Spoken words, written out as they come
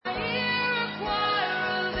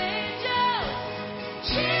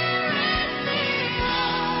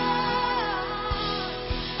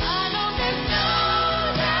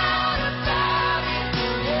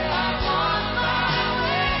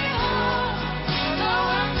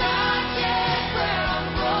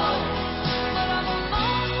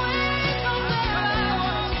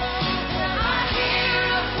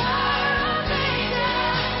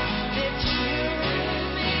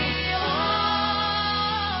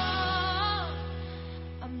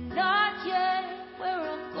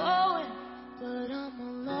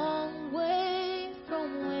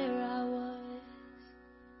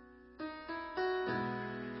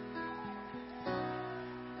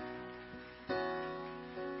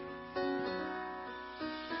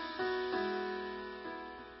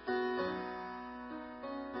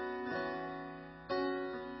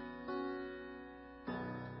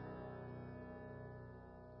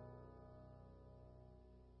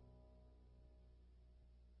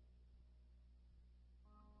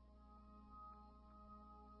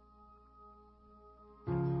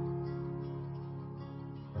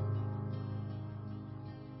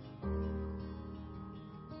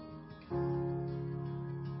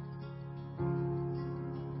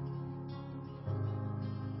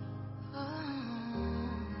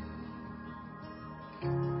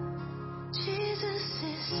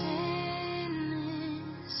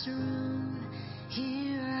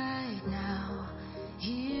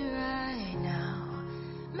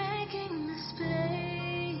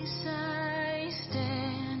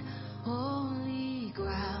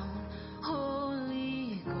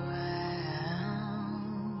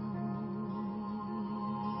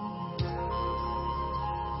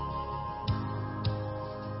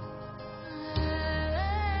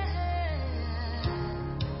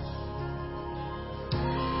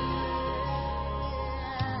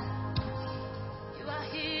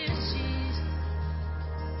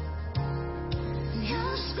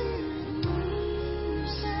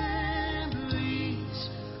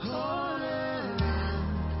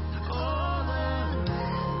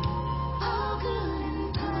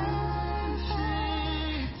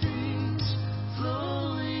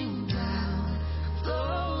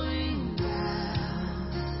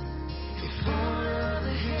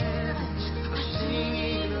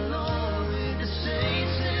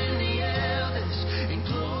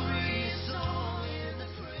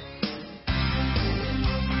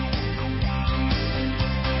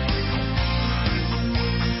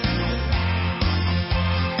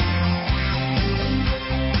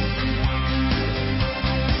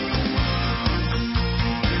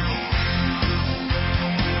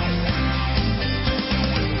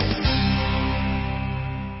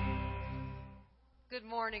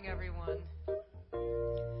morning, everyone.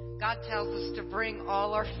 God tells us to bring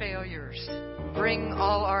all our failures, bring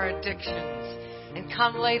all our addictions, and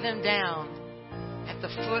come lay them down at the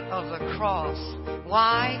foot of the cross.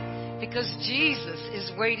 Why? Because Jesus is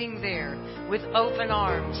waiting there with open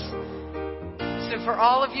arms. So for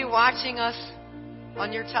all of you watching us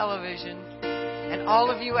on your television and all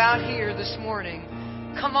of you out here this morning,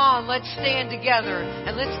 come on, let's stand together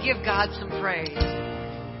and let's give God some praise.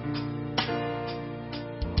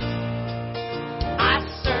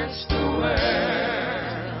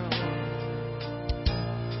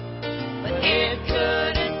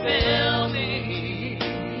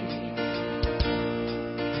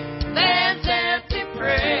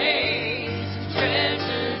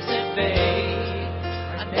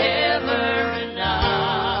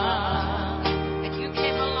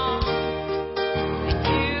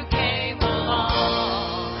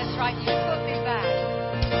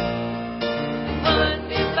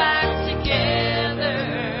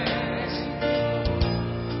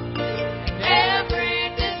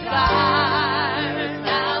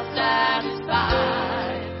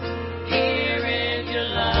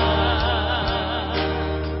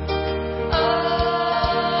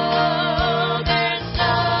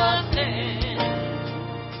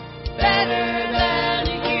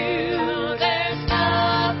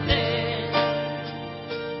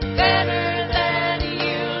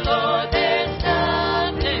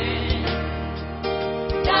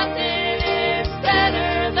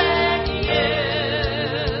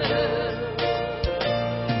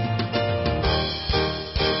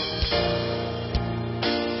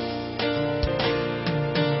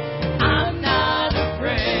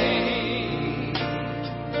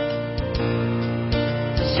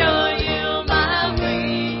 Show you my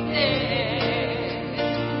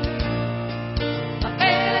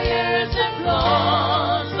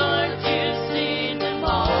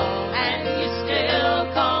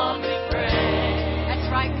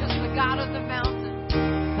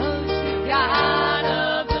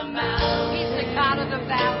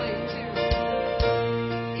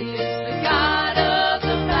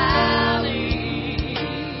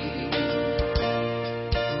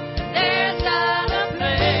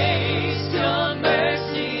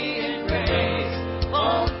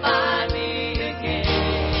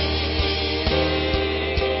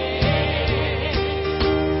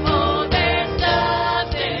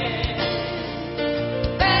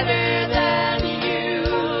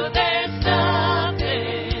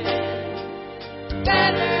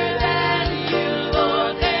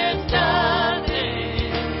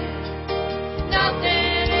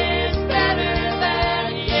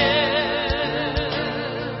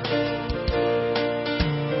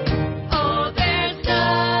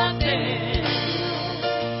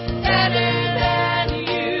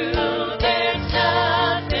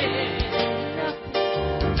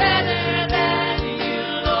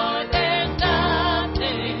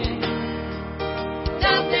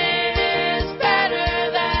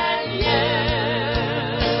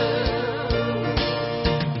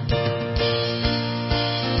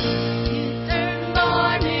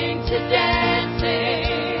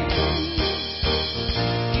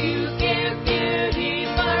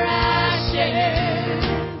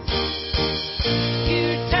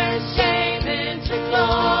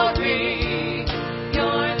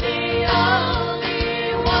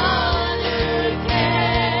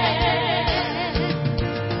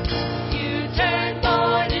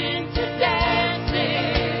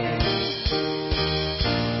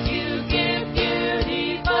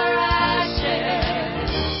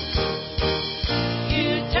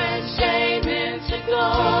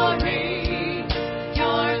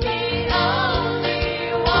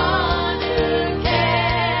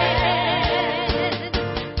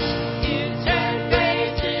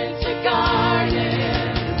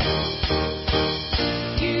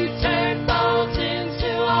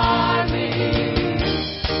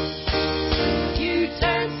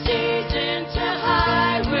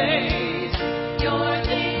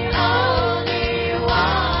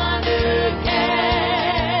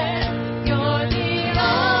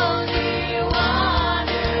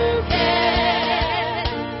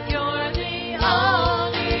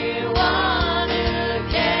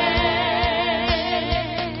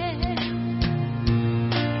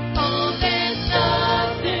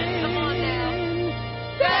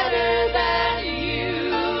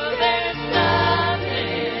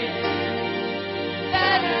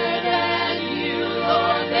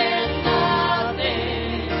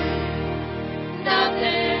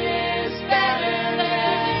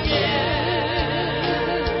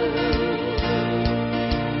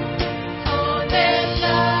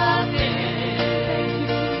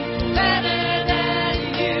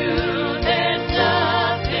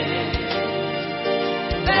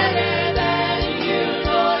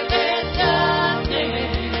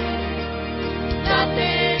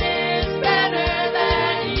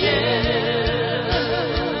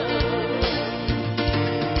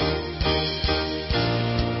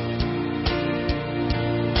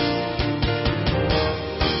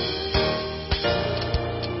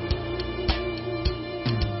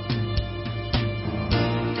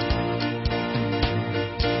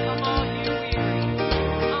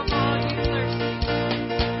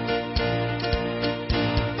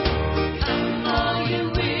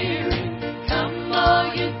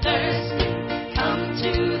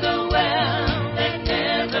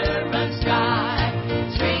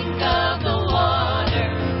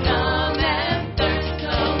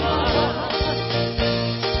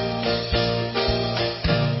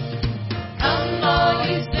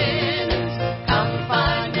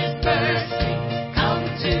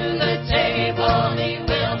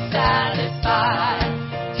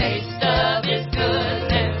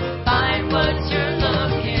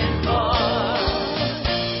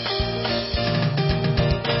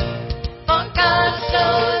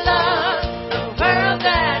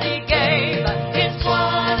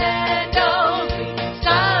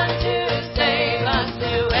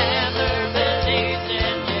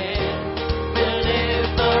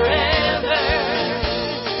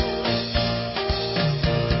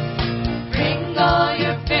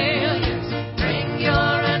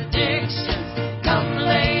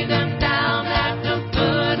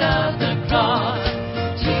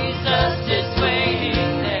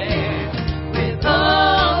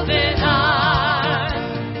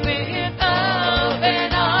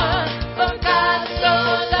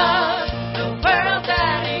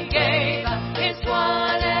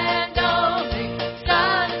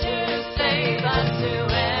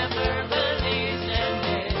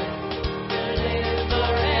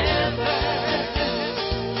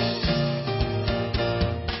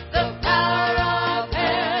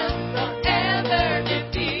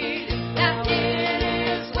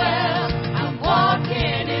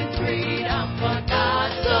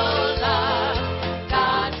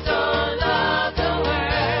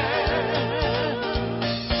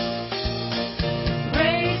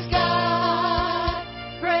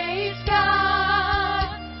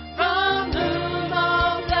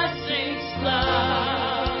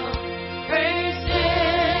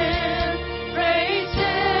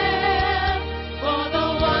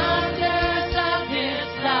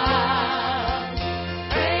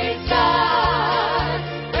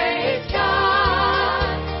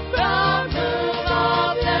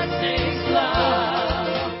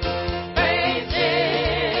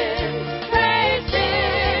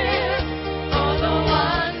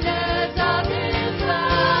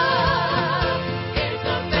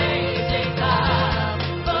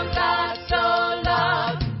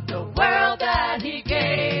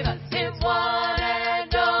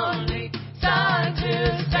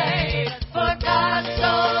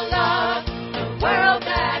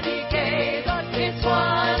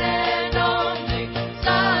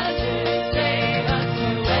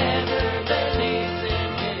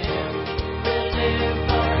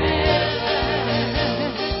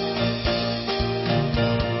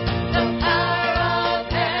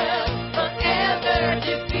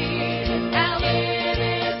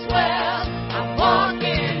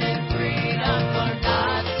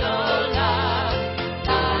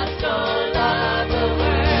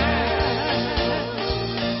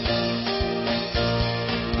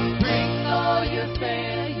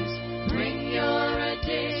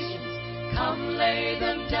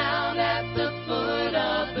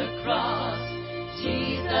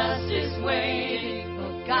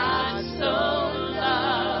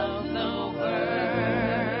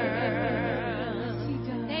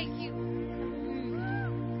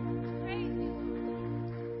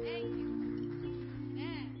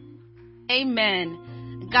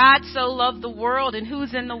Amen. God so loved the world, and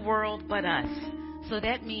who's in the world but us? So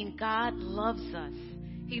that means God loves us.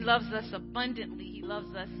 He loves us abundantly. He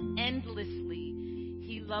loves us endlessly.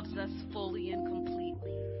 He loves us fully and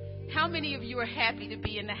completely. How many of you are happy to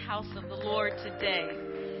be in the house of the Lord today?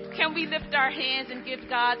 Can we lift our hands and give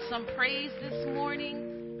God some praise this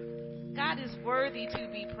morning? God is worthy to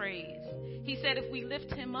be praised. He said if we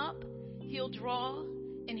lift him up, he'll draw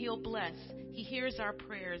and he'll bless. He hears our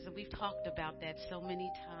prayers, and we've talked about that so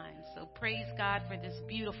many times. So praise God for this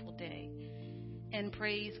beautiful day. And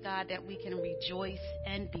praise God that we can rejoice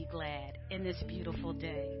and be glad in this beautiful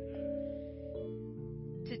day.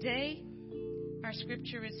 Today, our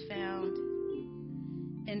scripture is found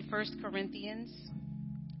in 1 Corinthians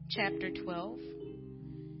chapter 12.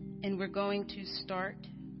 And we're going to start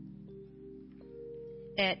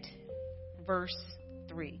at verse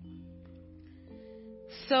 3.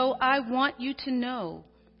 So I want you to know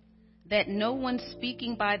that no one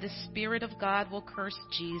speaking by the Spirit of God will curse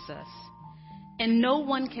Jesus. And no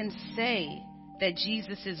one can say that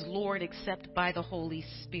Jesus is Lord except by the Holy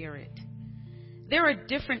Spirit. There are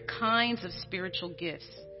different kinds of spiritual gifts,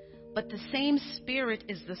 but the same Spirit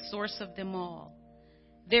is the source of them all.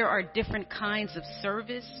 There are different kinds of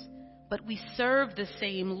service, but we serve the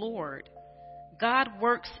same Lord. God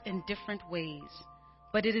works in different ways,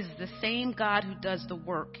 but it is the same God who does the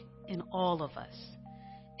work in all of us.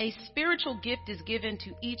 A spiritual gift is given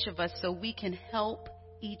to each of us so we can help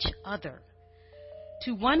each other.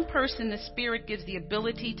 To one person, the Spirit gives the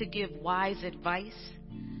ability to give wise advice.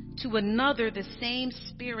 To another, the same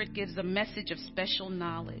Spirit gives a message of special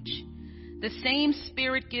knowledge. The same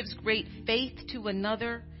Spirit gives great faith to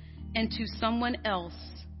another, and to someone else,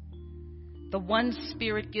 the one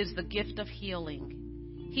Spirit gives the gift of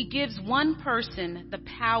healing. He gives one person the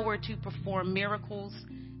power to perform miracles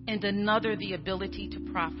and another the ability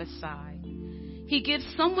to prophesy. He gives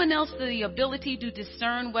someone else the ability to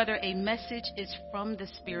discern whether a message is from the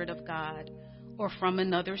Spirit of God or from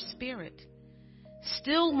another spirit.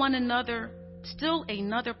 Still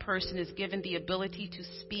another person is given the ability to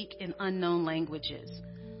speak in unknown languages,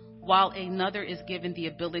 while another is given the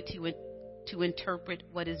ability to interpret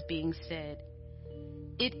what is being said.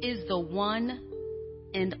 It is the one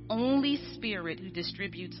and only Spirit who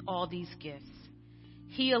distributes all these gifts.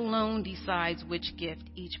 He alone decides which gift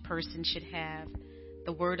each person should have.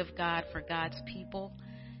 The word of God for God's people.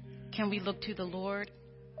 Can we look to the Lord?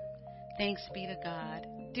 Thanks be to God.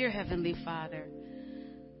 Dear Heavenly Father,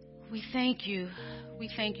 we thank you. We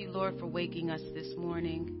thank you, Lord, for waking us this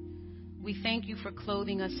morning. We thank you for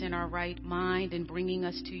clothing us in our right mind and bringing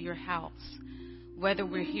us to your house. Whether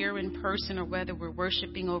we're here in person or whether we're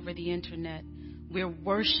worshiping over the internet, we're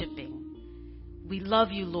worshiping. We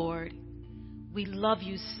love you, Lord. We love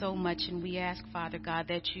you so much, and we ask, Father God,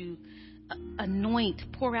 that you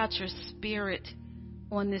pour out your Spirit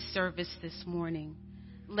on this service this morning.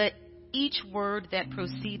 Let each word that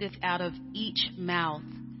proceedeth out of each mouth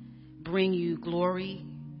bring you glory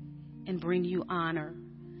and bring you honor.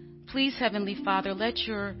 Please, Heavenly Father, let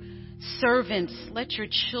your servants, let your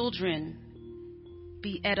children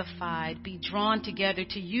be edified, be drawn together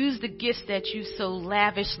to use the gifts that you so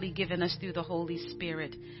lavishly given us through the Holy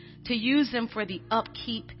Spirit, to use them for the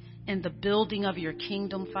upkeep and the building of your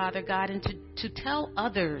kingdom, Father God, and to tell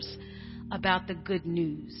others about the good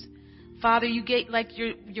news. Father, you gave, like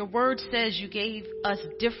your word says, you gave us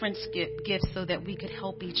different gifts so that we could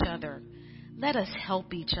help each other. Let us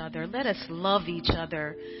help each other. Let us love each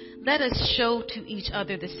other. Let us show to each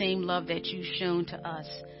other the same love that you've shown to us.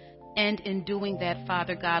 And in doing that,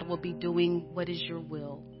 Father God, we'll be doing what is your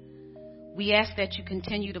will. We ask that you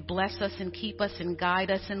continue to bless us and keep us and guide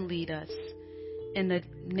us and lead us. In the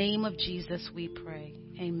name of Jesus we pray.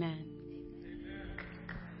 Amen.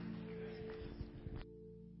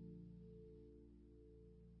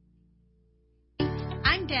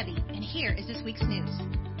 I'm Debbie, and here is this week's news.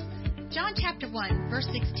 John chapter 1, verse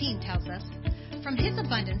 16 tells us, "From his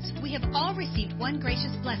abundance we have all received one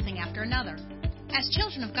gracious blessing after another." As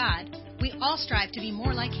children of God, we all strive to be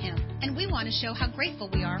more like him, and we want to show how grateful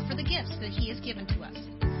we are for the gifts that he has given to us.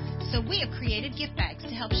 So we have created gift bags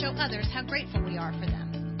to help show others how grateful we are for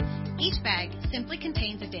them. Each bag simply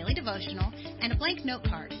contains a daily devotional and a blank note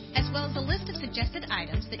card, as well as a list of suggested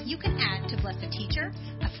items that you can add to bless a teacher,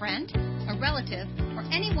 a friend, a relative, or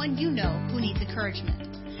anyone you know who needs encouragement.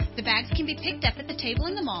 The bags can be picked up at the table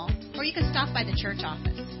in the mall, or you can stop by the church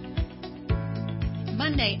office.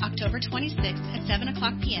 Monday, October 26th at 7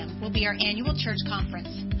 o'clock p.m. will be our annual church conference.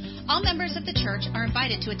 All members of the church are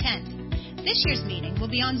invited to attend. This year's meeting will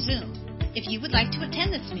be on Zoom. If you would like to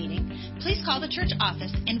attend this meeting, please call the church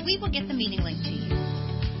office and we will get the meeting link to you.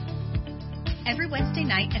 Every Wednesday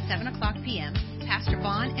night at 7 o'clock p.m., Pastor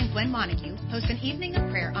Vaughn and Gwen Montague host an evening of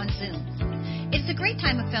prayer on Zoom. It's a great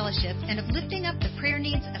time of fellowship and of lifting up the prayer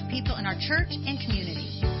needs of people in our church and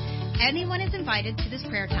community. Anyone is invited to this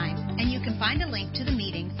prayer time, and you can find a link to the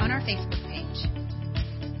meeting on our Facebook page.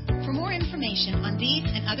 For more information on these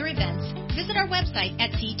and other events, visit our website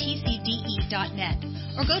at ctcde.net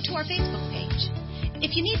or go to our Facebook page.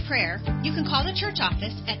 If you need prayer, you can call the church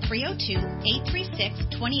office at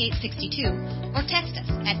 302-836-2862 or text us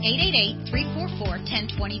at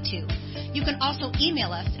 888-344-1022. You can also email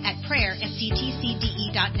us at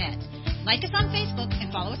prayer@ctcde.net. Like us on Facebook and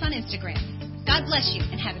follow us on Instagram. God bless you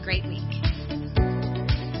and have a great week.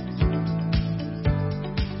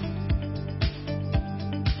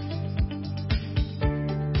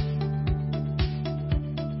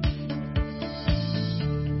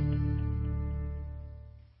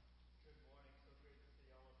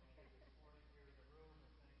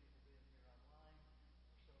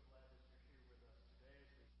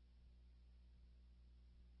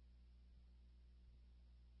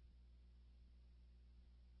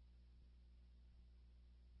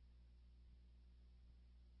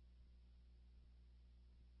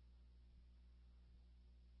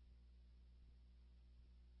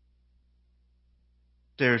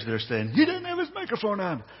 They're saying, he didn't have his microphone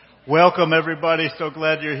on. Welcome, everybody. So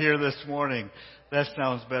glad you're here this morning. That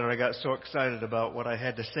sounds better. I got so excited about what I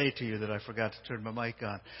had to say to you that I forgot to turn my mic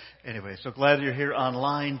on. Anyway, so glad you're here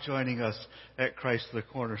online joining us at Christ the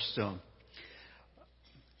Cornerstone.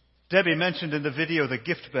 Debbie mentioned in the video the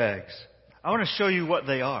gift bags. I want to show you what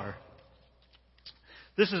they are.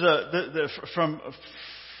 This is from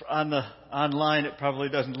on the online. It probably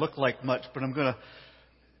doesn't look like much, but I'm going to.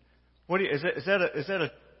 Is that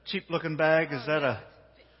a cheap looking bag? Is that a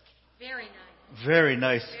very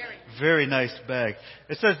nice bag?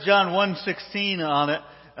 It says John 1:16 on it.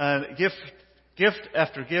 Gift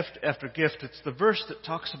after gift after gift. It's the verse that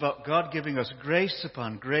talks about God giving us grace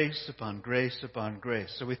upon grace upon grace upon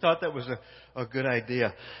grace. So we thought that was a good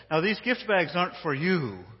idea. Now these gift bags aren't for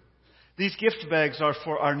you. These gift bags are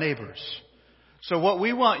for our neighbors. So what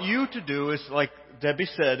we want you to do is, like Debbie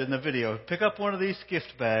said in the video, pick up one of these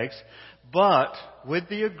gift bags, but with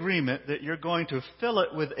the agreement that you're going to fill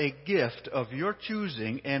it with a gift of your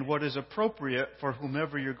choosing and what is appropriate for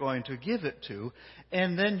whomever you're going to give it to,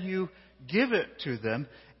 and then you give it to them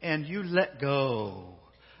and you let go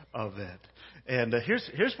of it. And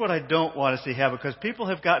here's what I don't want to see happen, because people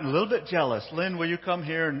have gotten a little bit jealous. Lynn, will you come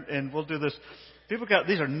here and we'll do this?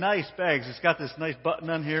 These are nice bags. It's got this nice button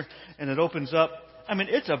on here, and it opens up. I mean,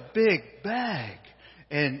 it's a big bag,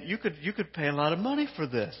 and you could pay a lot of money for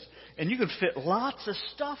this, and you could fit lots of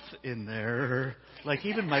stuff in there. Like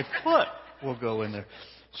even my foot will go in there.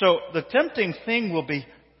 So the tempting thing will be,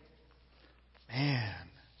 man,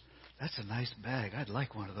 that's a nice bag. I'd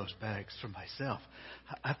like one of those bags for myself.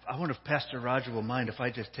 I wonder if Pastor Roger will mind if I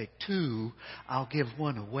just take two. I'll give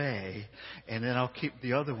one away, and then I'll keep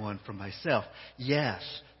the other one for myself. Yes,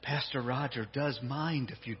 Pastor Roger does mind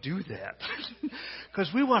if you do that.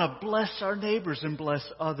 Because we want to bless our neighbors and bless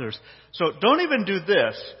others. So don't even do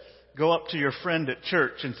this. Go up to your friend at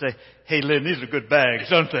church and say, hey, Lynn, these are good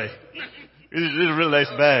bags, aren't they? These are really nice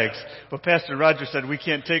bags. But Pastor Roger said we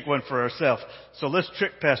can't take one for ourselves. So let's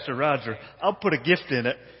trick Pastor Roger. I'll put a gift in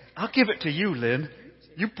it. I'll give it to you, Lynn.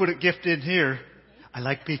 You put a gift in here. I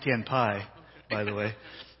like pecan pie, by the way.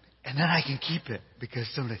 And then I can keep it because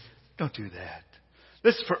somebody, don't do that.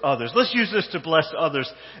 This is for others. Let's use this to bless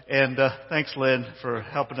others. And thanks, Lynn, for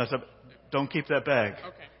helping us up. Don't keep that bag.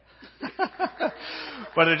 Okay.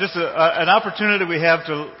 But it's just an opportunity we have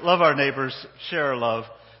to love our neighbors, share our love.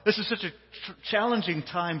 This is such a challenging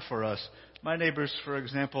time for us. My neighbors, for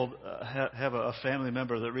example, have a family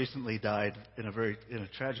member that recently died in a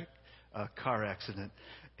tragic car accident.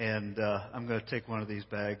 And I'm going to take one of these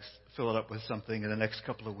bags, fill it up with something in the next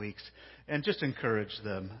couple of weeks, and just encourage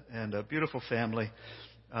them. And a beautiful family.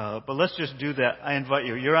 But let's just do that. I invite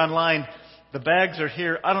you. You're online. The bags are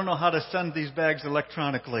here. I don't know how to send these bags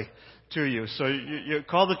electronically to you. So you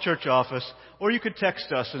call the church office, or you could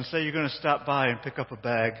text us and say you're going to stop by and pick up a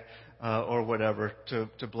bag or whatever to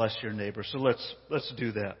bless your neighbor. So let's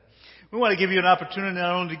do that. We want to give you an opportunity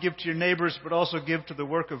not only to give to your neighbors, but also give to the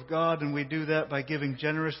work of God, and we do that by giving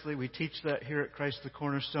generously. We teach that here at Christ the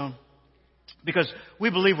Cornerstone, because we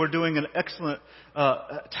believe we're doing an excellent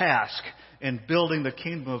task in building the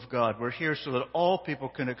kingdom of God. We're here so that all people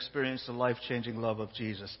can experience the life-changing love of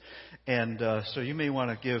Jesus. And so you may want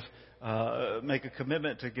to give make a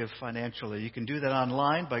commitment to give financially, you can do that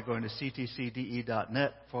online by going to ctcde.net/give.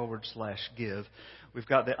 We've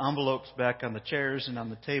got the envelopes back on the chairs and on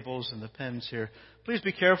the tables and the pens here. Please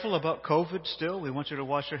be careful about COVID still. We want you to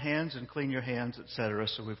wash your hands and clean your hands, etc.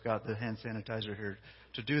 So we've got the hand sanitizer here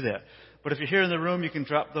to do that. But if you're here in the room, you can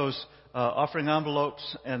drop those offering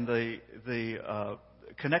envelopes and the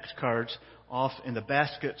Connect cards off in the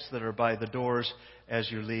baskets that are by the doors as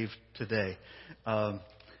you leave today.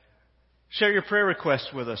 Share your prayer requests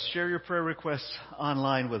with us. Share your prayer requests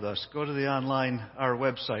online with us. Go to our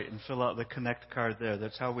website and fill out the Connect card there.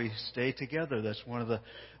 That's how we stay together. That's one of the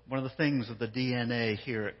things of the DNA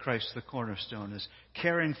here at Christ the Cornerstone is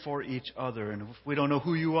caring for each other. And if we don't know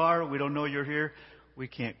who you are, we don't know you're here, we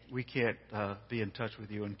can't be in touch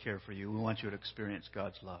with you and care for you. We want you to experience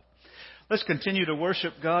God's love. Let's continue to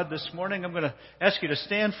worship God this morning. I'm going to ask you to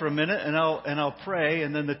stand for a minute, and I'll pray,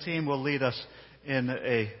 and then the team will lead us in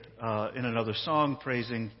another song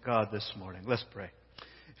praising God this morning. Let's pray.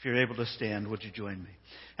 If you're able to stand, would you join me?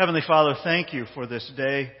 Heavenly Father, thank you for this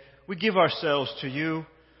day. We give ourselves to you.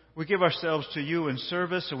 We give ourselves to you in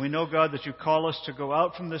service, and we know, God, that you call us to go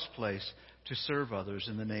out from this place to serve others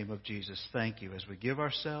in the name of Jesus. Thank you. As we give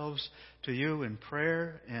ourselves to you in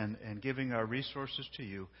prayer and giving our resources to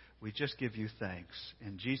you, we just give you thanks.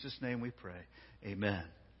 In Jesus' name we pray. Amen.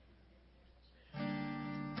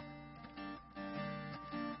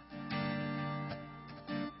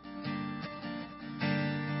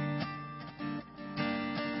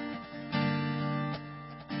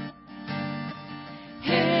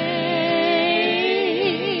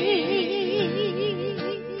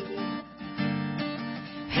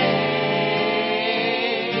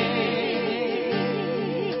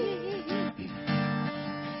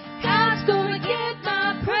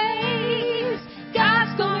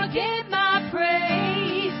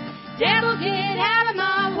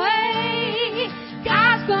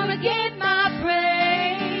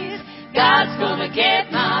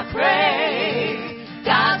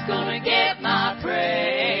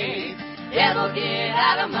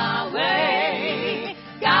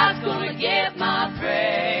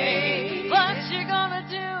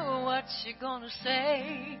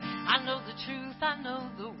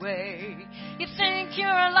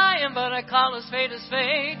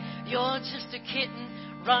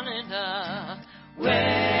 Running away.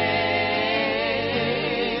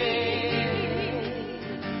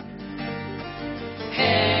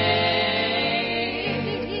 Hey,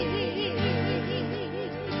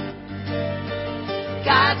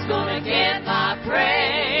 God's gonna get my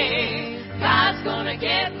praise. God's gonna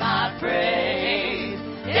get my praise.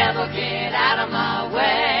 Devil, get out of my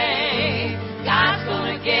way. God's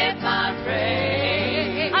gonna get my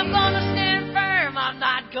praise. I'm gonna stand firm. I'm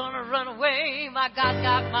not gonna run away. My God's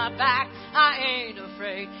got my back, I ain't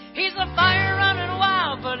afraid. He's a fire running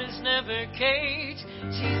wild, but it's never caged.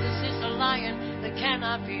 Jesus is a lion that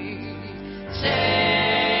cannot be saved.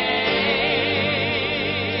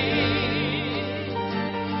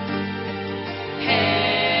 Hey,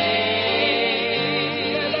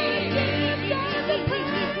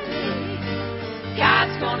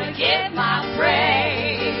 God's gonna get my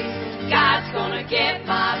praise. God's gonna get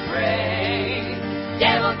my praise.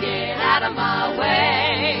 Devil, get out of my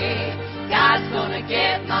way. God's gonna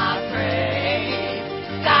get my praise.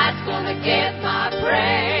 God's gonna get my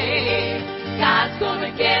praise. God's gonna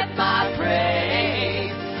get my praise.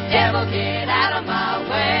 Devil, get out of my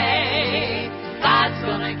way. God's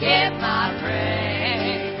gonna get my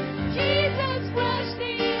praise. Jesus crushed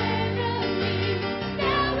the enemy.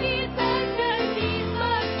 Now he's underneath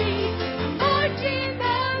my feet. I'm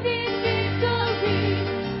marching out in victory.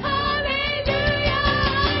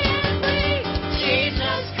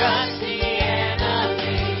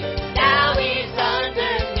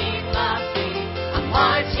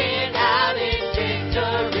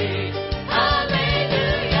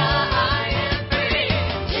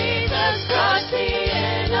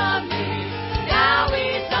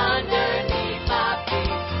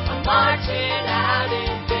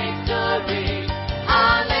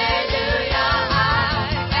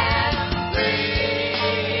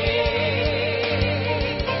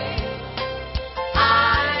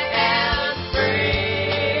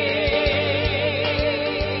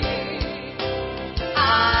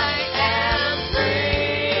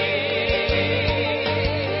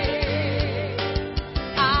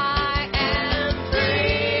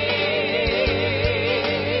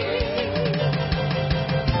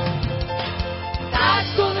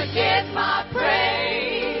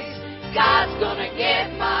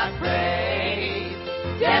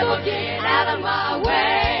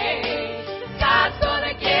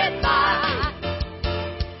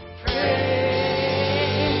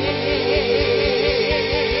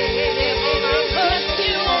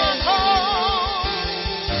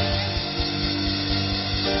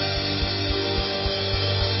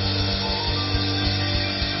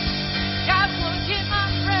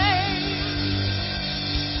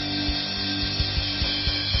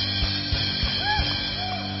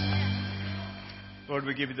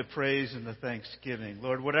 Lord, we give you the praise and the thanksgiving.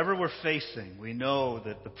 Lord, whatever we're facing, we know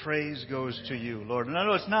that the praise goes to you, Lord. And I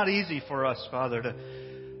know it's not easy for us, Father,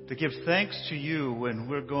 to give thanks to you when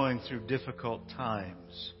we're going through difficult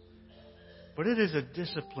times. But it is a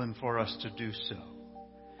discipline for us to do so.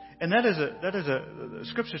 And the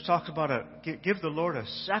Scripture talks about give the Lord a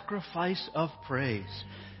sacrifice of praise.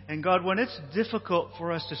 And God, when it's difficult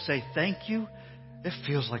for us to say thank you, it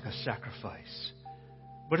feels like a sacrifice.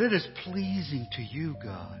 But it is pleasing to you,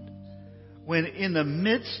 God. When in the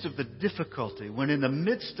midst of the difficulty, when in the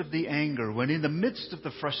midst of the anger, when in the midst of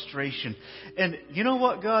the frustration, and you know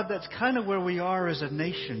what, God, that's kind of where we are as a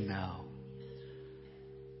nation now.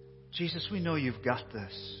 Jesus, we know you've got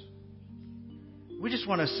this. We just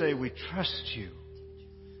want to say we trust you.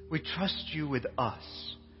 We trust you with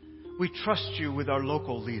us. We trust you with our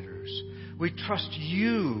local leaders. We trust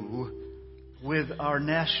you with our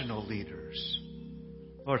national leaders.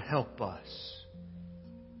 Lord, help us.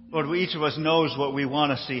 Lord, each of us knows what we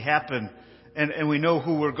want to see happen, and we know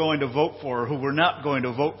who we're going to vote for or who we're not going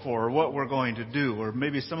to vote for or what we're going to do. Or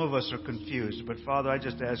maybe some of us are confused. But Father, I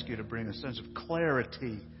just ask you to bring a sense of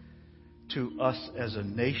clarity to us as a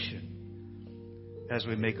nation as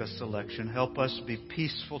we make a selection. Help us be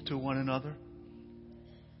peaceful to one another.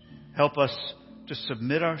 Help us to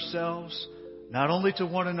submit ourselves not only to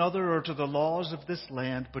one another or to the laws of this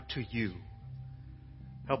land, but to you.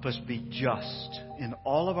 Help us be just in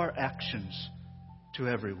all of our actions to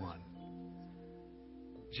everyone.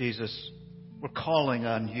 Jesus, we're calling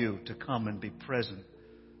on you to come and be present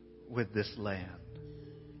with this land.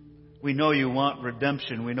 We know you want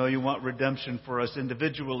redemption. We know you want redemption for us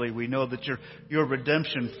individually. We know that your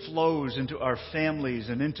redemption flows into our families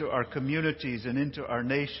and into our communities and into our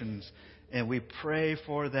nations. And we pray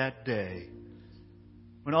for that day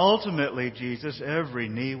when ultimately, Jesus, every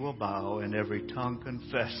knee will bow and every tongue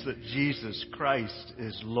confess that Jesus Christ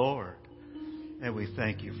is Lord. And we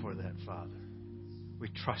thank you for that, Father. We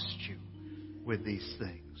trust you with these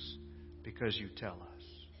things because you tell us.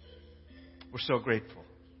 We're so grateful.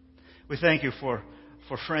 We thank you for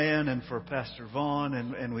Fran and for Pastor Vaughn,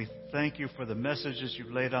 and we thank you for the messages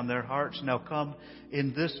you've laid on their hearts. Now come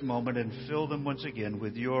in this moment and fill them once again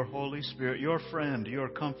with your Holy Spirit, your friend, your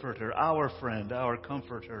comforter, our friend, our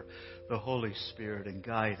comforter, the Holy Spirit, and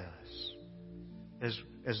guide us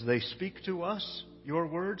as they speak to us, your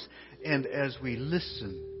words, and as we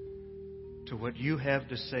listen to what you have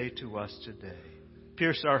to say to us today.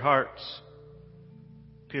 Pierce our hearts,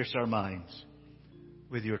 pierce our minds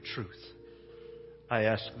with your truth. I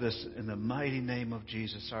ask this in the mighty name of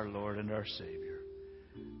Jesus, our Lord and our Savior.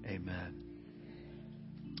 Amen.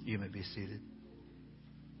 You may be seated.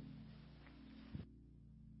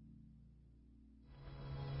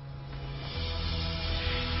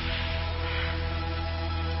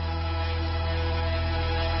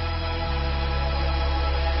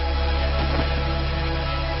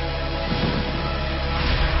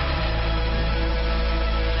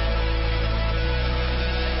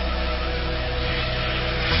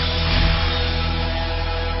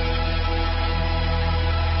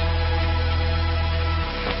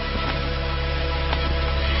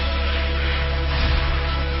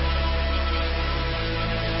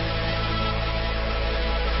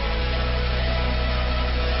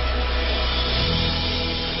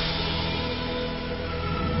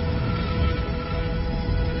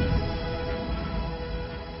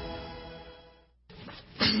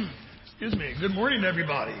 Good morning,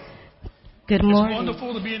 everybody. Good morning. It's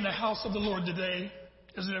wonderful to be in the house of the Lord today,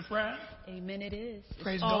 isn't it, Fran? Amen, it is.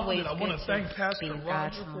 Praise God. And I want to thank Pastor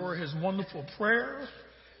Roger for his wonderful prayer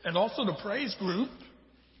and also the praise group.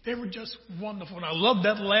 They were just wonderful. And I love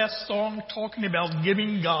that last song talking about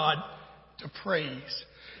giving God to praise.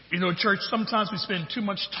 You know, church, sometimes we spend too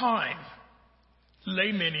much time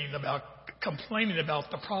lamenting about, complaining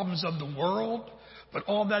about the problems of the world, but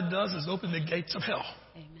all that does is open the gates of hell.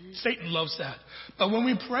 Amen. Satan loves that. But when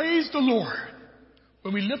we praise the Lord,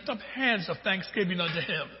 when we lift up hands of thanksgiving unto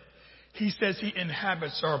Him, He says He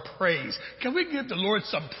inhabits our praise. Can we give the Lord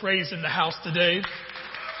some praise in the house today?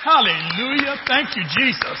 Hallelujah. Thank you,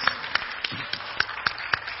 Jesus.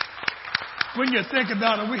 When you think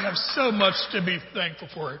about it, we have so much to be thankful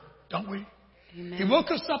for, don't we? Amen. He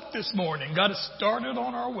woke us up this morning, got us started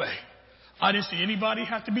on our way. I didn't see anybody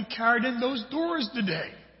have to be carried in those doors today.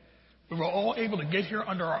 We were all able to get here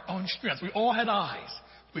under our own strength. We all had eyes.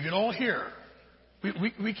 We could all hear.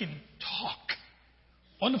 We can talk.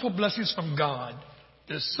 Wonderful blessings from God.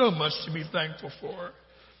 There's so much to be thankful for.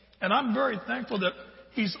 And I'm very thankful that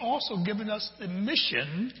He's also given us the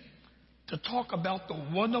mission to talk about the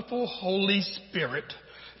wonderful Holy Spirit.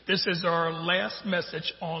 This is our last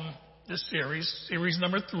message on this series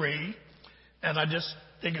number 3, and I just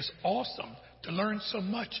think it's awesome to learn so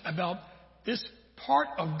much about this part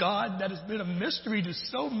of God that has been a mystery to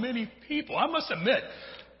so many people. I must admit,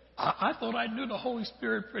 I thought I knew the Holy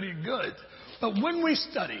Spirit pretty good. But when we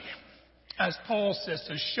study, as Paul says,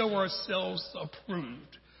 to show ourselves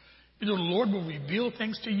approved, the Lord will reveal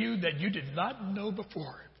things to you that you did not know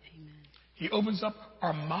before. Amen. He opens up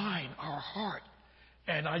our mind, our heart.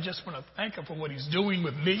 And I just want to thank Him for what He's doing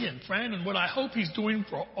with me and friend, and what I hope He's doing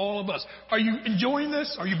for all of us. Are you enjoying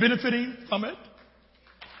this? Are you benefiting from it?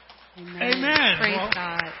 Amen. Amen. Praise Well,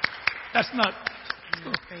 God. That's not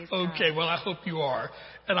Praise okay. God. Well, I hope you are.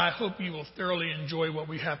 And I hope you will thoroughly enjoy what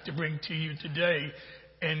we have to bring to you today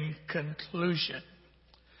in conclusion.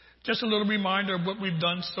 Just a little reminder of what we've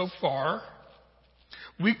done so far.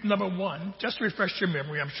 Week number 1, just to refresh your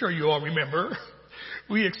memory, I'm sure you all remember,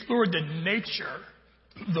 we explored the nature,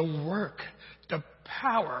 the work, the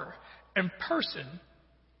power, and person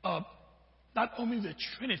of not only the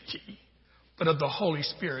Trinity, but of the Holy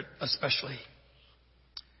Spirit especially.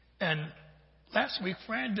 And last week,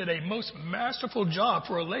 Fran did a most masterful job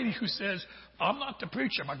for a lady who says, I'm not the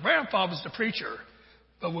preacher. My grandfather's the preacher.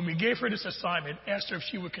 But when we gave her this assignment, asked her if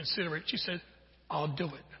she would consider it, she said, I'll do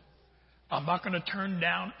it. I'm not going to turn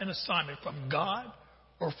down an assignment from God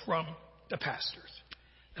or from the pastors.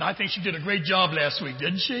 And I think she did a great job last week,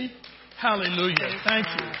 didn't she? Hallelujah. Thank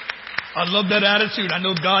you. I love that attitude. I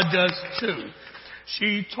know God does too.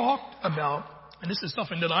 She talked about, and this is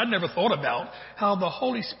something that I never thought about, how the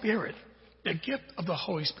Holy Spirit, the gift of the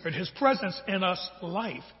Holy Spirit, His presence in us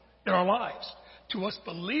life, in our lives, to us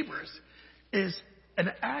believers, is an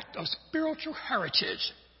act of spiritual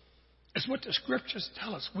heritage. It's what the scriptures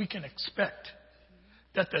tell us we can expect.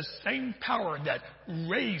 That the same power that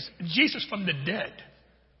raised Jesus from the dead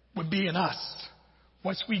would be in us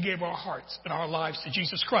once we gave our hearts and our lives to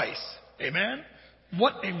Jesus Christ. Amen?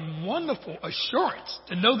 What a wonderful assurance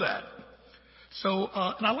to know that. So,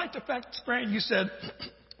 and I like the fact, Fran, you said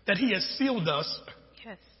that He has sealed us,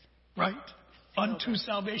 Yes. right, unto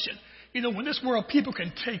salvation. You know, when this world, people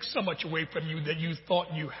can take so much away from you that you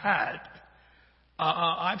thought you had.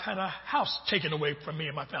 I've had a house taken away from me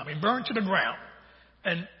and my family, burned to the ground,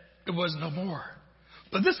 and it was no more.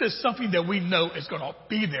 But this is something that we know is going to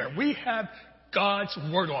be there. We have God's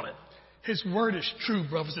word on it. His word is true,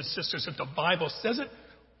 brothers and sisters. If the Bible says it,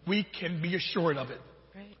 we can be assured of it.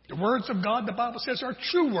 Right. The words of God, the Bible says, are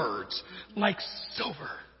true words, like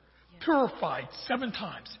silver, purified 7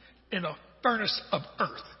 times in a furnace of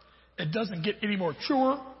earth. It doesn't get any more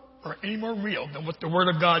truer or any more real than what the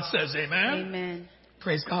Word of God says. Amen? Amen.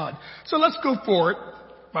 Praise God. So let's go forward,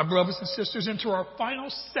 my brothers and sisters, into our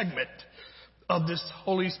final segment of this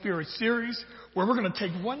Holy Spirit series, where we're going to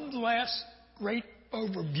take one last great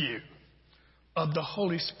overview of the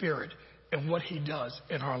Holy Spirit and what He does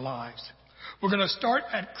in our lives. We're going to start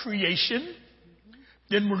at creation.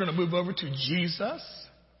 Then we're going to move over to Jesus.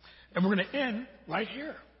 And we're going to end right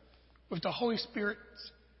here with the Holy Spirit's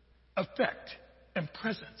effect and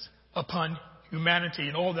presence upon humanity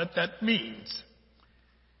and all that that means.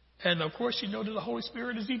 And of course, you know that the Holy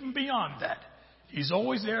Spirit is even beyond that. He's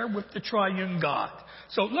always there with the triune God.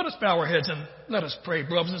 So let us bow our heads and let us pray.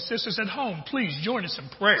 Brothers and sisters at home, please join us in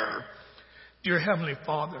prayer. Dear Heavenly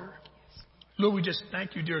Father, Lord, we just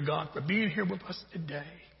thank you, dear God, for being here with us today.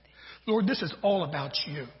 Lord, this is all about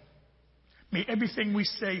you. May everything we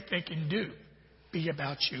say, think, and do be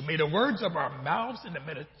about you. May the words of our mouths and the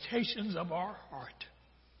meditations of our heart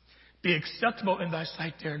be acceptable in thy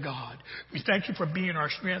sight, dear God. We thank you for being our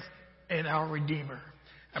strength and our Redeemer.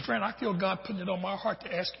 And friend, I feel God putting it on my heart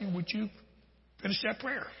to ask you, would you finish that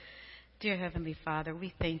prayer? Dear Heavenly Father,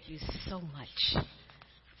 we thank you so much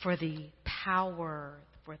for the power,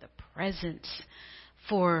 for the presence,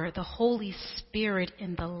 for the Holy Spirit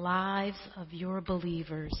in the lives of your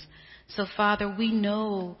believers. So, Father, we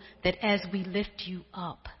know that as we lift you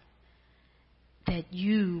up, that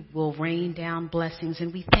you will rain down blessings.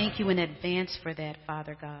 And we thank you in advance for that,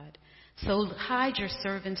 Father God. So hide your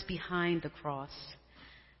servants behind the cross.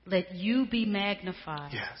 Let you be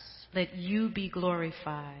magnified. Yes. Let you be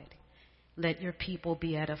glorified. Let your people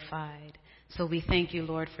be edified. So we thank you,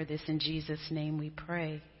 Lord, for this. In Jesus' name we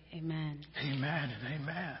pray. Amen. Amen and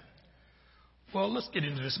amen. Well, let's get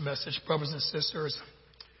into this message, brothers and sisters.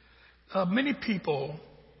 Many people,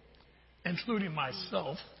 including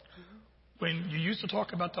myself, when you used to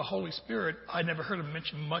talk about the Holy Spirit, I never heard him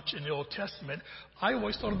mentioned much in the Old Testament. I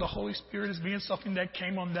always thought of the Holy Spirit as being something that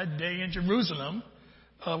came on that day in Jerusalem.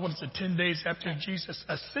 10 days after Jesus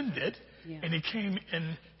ascended, Yeah. and he came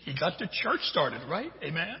and he got the church started, right?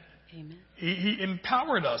 Amen? Amen. He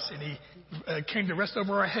empowered us, and He came to rest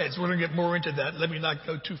over our heads. We're going to get more into that. Let me not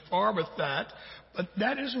go too far with that. But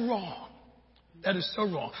that is wrong. That is so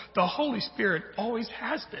wrong. The Holy Spirit always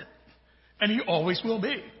has been, and He always will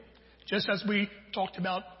be. Just as we talked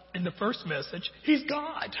about in the first message, He's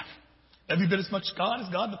God. Every bit as much God as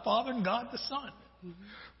God the Father and God the Son. Mm-hmm.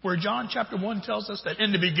 Where John chapter 1 tells us that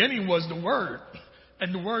in the beginning was the Word,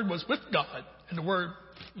 and the Word was with God, and the Word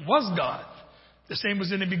was God. The same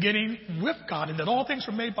was in the beginning with God, and that all things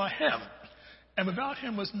were made by Him. And without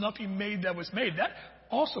Him was nothing made that was made. That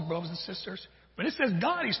also, brothers and sisters, when it says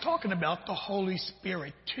God, He's talking about the Holy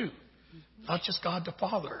Spirit too. Not just God the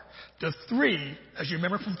Father. The three, as you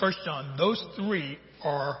remember from 1 John, those three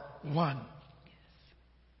are one.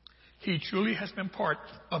 He truly has been part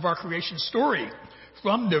of our creation story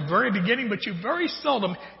from the very beginning, but you very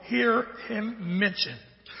seldom hear Him mentioned.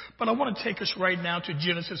 But I want to take us right now to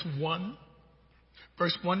Genesis 1,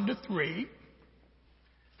 verse 1 to 3.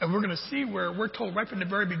 And we're going to see where we're told right from the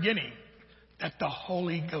very beginning that the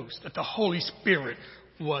Holy Ghost, that the Holy Spirit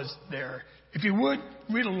was there. If you would,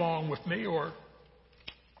 read along with me, or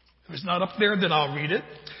if it's not up there, then I'll read it.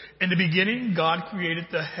 In the beginning, God created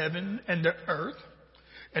the heaven and the earth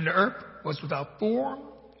was without form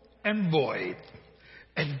and void,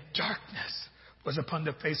 and darkness was upon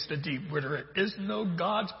the face of the deep. Where there is no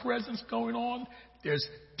God's presence going on, there's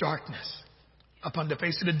darkness upon the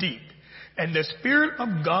face of the deep. And the Spirit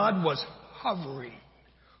of God was hovering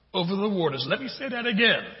over the waters. Let me say that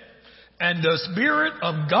again. And the Spirit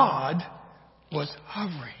of God was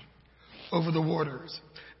hovering over the waters.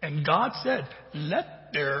 And God said, let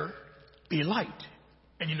there be light.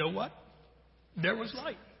 And you know what? There was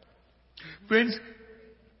light. Friends,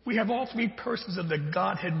 we have all three persons of the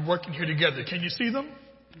Godhead working here together. Can you see them?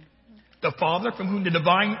 The Father, from whom the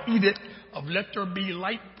divine edict of let there be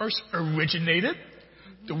light first originated.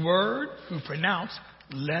 The Word, who pronounced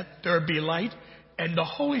let there be light. And the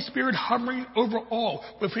Holy Spirit hovering over all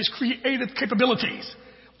with His creative capabilities.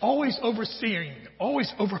 Always overseeing,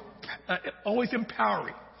 always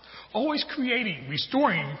empowering, always creating,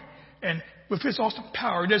 restoring, and with His awesome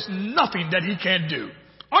power, there's nothing that He can't do.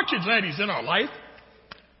 Aren't you glad He's in our life?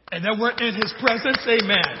 And that we're in His presence?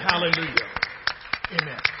 Amen. Hallelujah.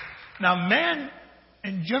 Amen. Now, man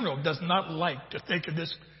in general does not like to think of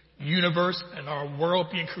this universe and our world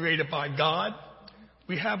being created by God.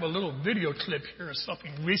 We have a little video clip here of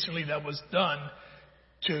something recently that was done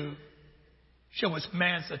to show us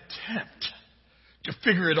man's attempt to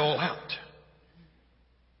figure it all out.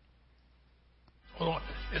 Hold on.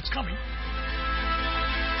 It's coming.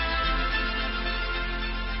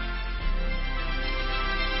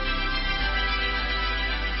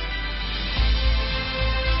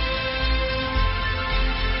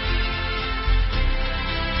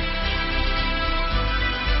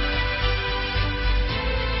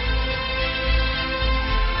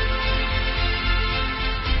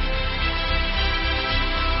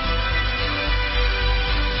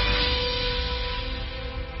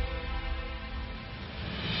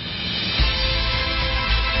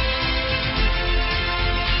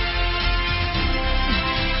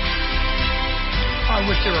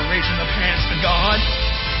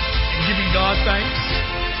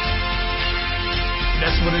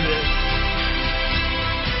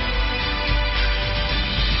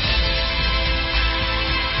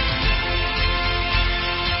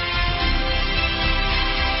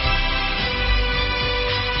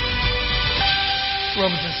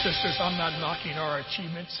 Brothers and sisters, I'm not knocking our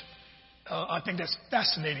achievements. I think that's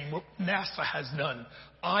fascinating what NASA has done.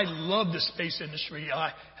 I love the space industry.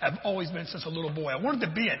 I have always been since a little boy. I wanted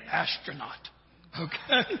to be an astronaut.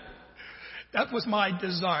 Okay? That was my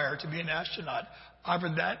desire, to be an astronaut.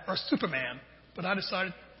 Either that or Superman. But I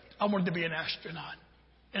decided I wanted to be an astronaut.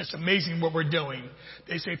 And it's amazing what we're doing.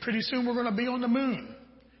 They say pretty soon we're going to be on the moon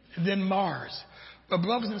and then Mars. But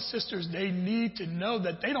brothers and sisters, they need to know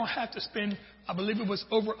that they don't have to spend, I believe it was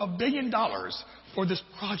over $1 billion for this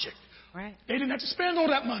project. Right. They didn't have to spend all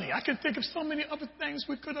that money. I can think of so many other things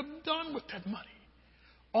we could have done with that money.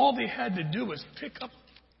 All they had to do was pick up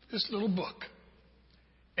this little book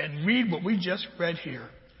and read what we just read here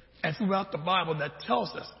and throughout the Bible that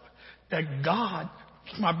tells us that God,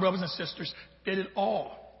 my brothers and sisters, did it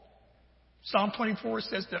all. Psalm 24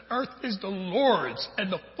 says the earth is the Lord's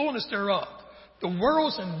and the fullness thereof, the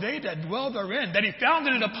worlds and they that dwell therein, that He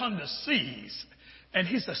founded it upon the seas, and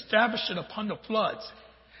He's established it upon the floods.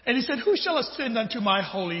 And He said, who shall ascend unto my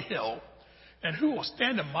holy hill? And who will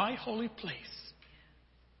stand in my holy place?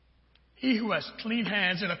 He who has clean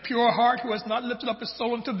hands and a pure heart, who has not lifted up his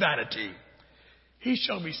soul into vanity. he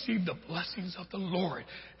shall receive the blessings of the Lord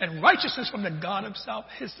and righteousness from the God of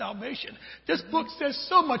his salvation. This book says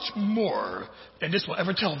so much more than this will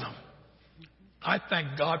ever tell them. I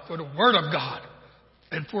thank God for the Word of God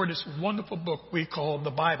and for this wonderful book we call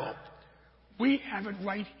the Bible. We have it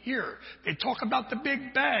right here. They talk about the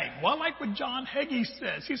Big Bang. Well, I like what John Hagee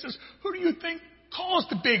says. He says, who do you think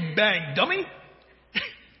caused the Big Bang, dummy?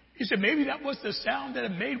 He said, maybe that was the sound that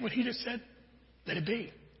it made when he just said, let it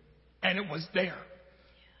be. And it was there.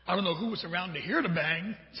 I don't know who was around to hear the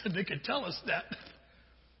bang, so they could tell us that.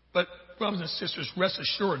 But, brothers and sisters, rest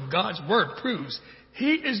assured, God's Word proves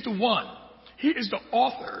He is the one. He is the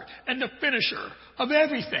author and the finisher of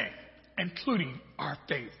everything, including our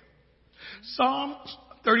faith. Psalm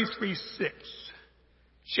 33:6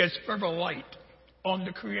 sheds further light on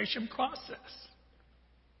the creation process.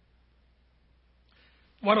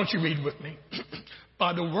 Why don't you read with me?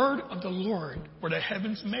 By the word of the Lord were the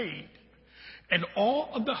heavens made, and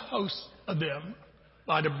all of the hosts of them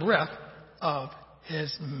by the breath of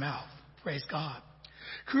his mouth. Praise God.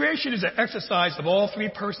 Creation is an exercise of all three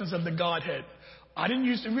persons of the Godhead. I didn't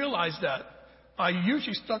used to realize that. I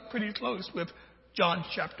usually stuck pretty close with John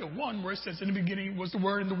chapter 1, where it says, in the beginning was the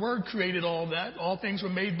Word, and the Word created all that. All things were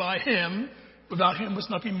made by him. Without him was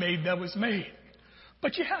nothing made that was made.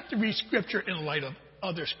 But you have to read Scripture in light of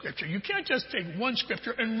other Scripture. You can't just take one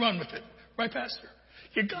Scripture and run with it. Right, Pastor?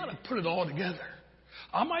 You got to put it all together.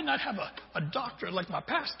 I might not have a doctorate like my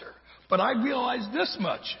pastor, but I realize this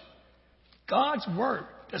much. God's Word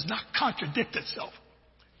does not contradict itself.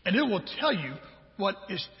 And it will tell you what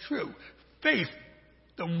is true. Faith,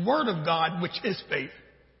 the Word of God, which is faith,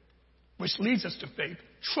 which leads us to faith,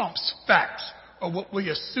 trumps facts, or what we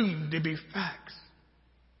assume to be facts.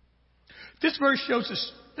 This verse shows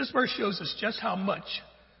us just how much.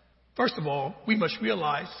 First of all, we must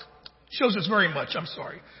realize, shows us very much,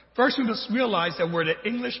 First, we must realize that where the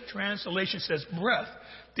English translation says breath,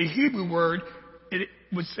 the Hebrew word, it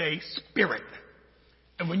would say spirit.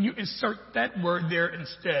 And when you insert that word there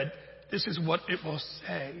instead, this is what it will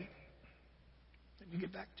say. Let me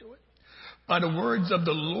get back to it. By the words of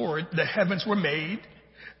the Lord, the heavens were made,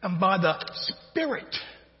 and by the Spirit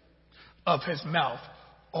of his mouth,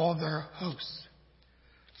 all their hosts.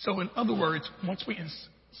 So in other words, once we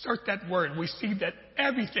insert that word, we see that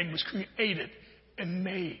everything was created and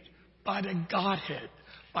made by the Godhead,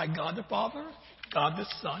 by God the Father, God the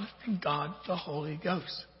Son, and God the Holy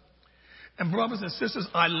Ghost. And brothers and sisters,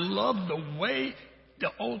 I love the way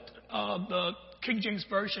the King James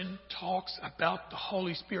Version talks about the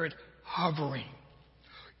Holy Spirit hovering,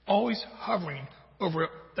 always hovering over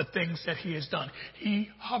the things that he has done. He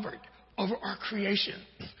hovered over our creation.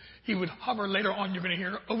 He would hover later on, you're going to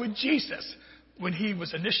hear, over Jesus when he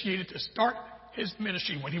was initiated to start his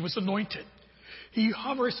ministry, when he was anointed. He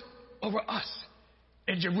hovers over us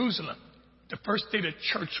in Jerusalem, the first day the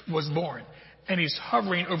church was born. And he's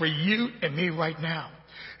hovering over you and me right now.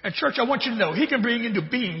 And church, I want you to know, he can bring into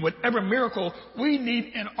being whatever miracle we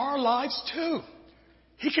need in our lives too.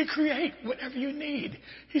 He can create whatever you need.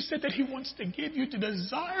 He said that he wants to give you the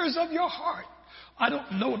desires of your heart. I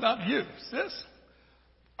don't know about you, sis.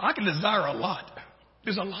 I can desire a lot.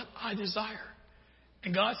 There's a lot I desire.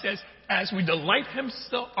 And God says, as we delight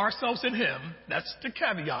ourselves in him, that's the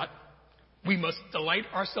caveat. We must delight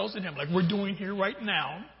ourselves in him like we're doing here right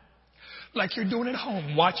now. Like you're doing at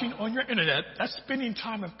home, watching on your internet. That's spending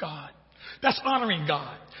time with God. That's honoring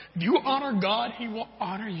God. If you honor God, he will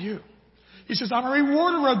honor you. He says, I'm a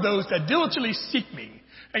rewarder of those that diligently seek me.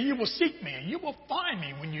 And you will seek me, and you will find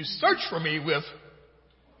me when you search for me with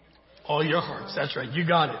all your hearts. That's right. You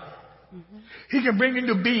got it. Mm-hmm. He can bring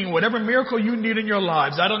into being whatever miracle you need in your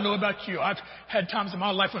lives. I don't know about you. I've had times in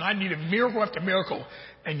my life when I needed miracle after miracle.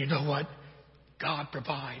 And you know what? God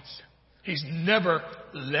provides. He's never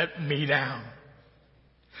let me down.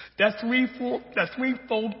 That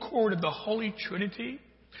threefold cord of the Holy Trinity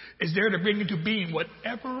is there to bring into being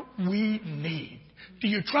whatever we need. Do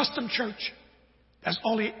you trust him, church? That's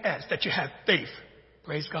all he asks, that you have faith.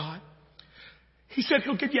 Praise God. He said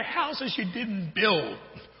he'll give you houses you didn't build,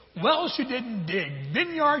 wells you didn't dig,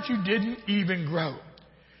 vineyards you didn't even grow.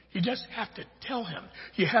 You just have to tell him.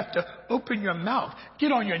 You have to open your mouth,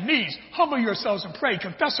 get on your knees, humble yourselves and pray,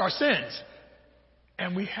 confess our sins.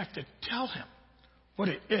 And we have to tell him what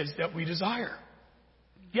it is that we desire.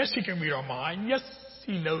 Yes, he can read our mind. Yes,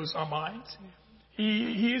 he knows our minds.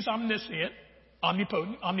 He is omniscient,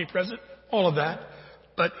 omnipotent, omnipresent, all of that.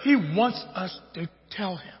 But he wants us to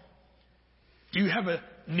tell him. Do you have a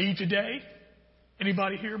need today?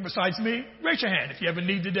 Anybody here besides me? Raise your hand if you have a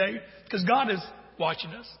need today. Because God is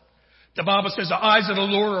watching us. The Bible says the eyes of the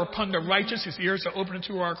Lord are upon the righteous. His ears are open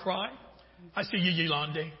to our cry. I see you,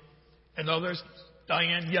 Yolande, and others.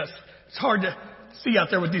 Diane, yes. It's hard to see out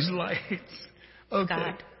there with these lights. Okay.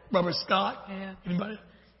 Scott. Brother Scott? Yeah. Anybody?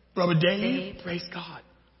 Brother Dave? Dave. Praise God.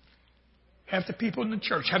 Half the people in the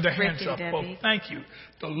church have their hands Rick and up. Debbie. Well, thank you.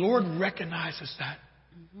 The Lord recognizes that.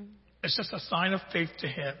 It's just a sign of faith to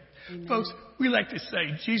Him. Amen. Folks, we like to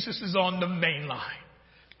say Jesus is on the main line.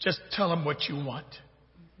 Just tell Him what you want.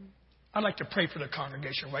 I'd like to pray for the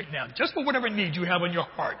congregation right now, just for whatever need you have in your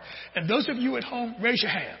heart. And those of you at home, raise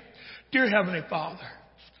your hand. Dear Heavenly Father,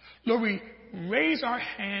 Lord, we raise our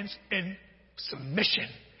hands in submission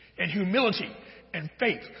and humility and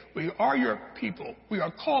faith. We are your people. We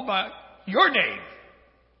are called by your name.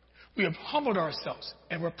 We have humbled ourselves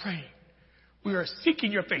and we're praying. We are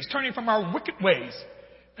seeking your face, turning from our wicked ways.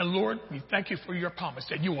 And Lord, we thank you for your promise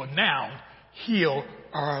that you will now heal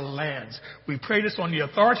our lands. We pray this on the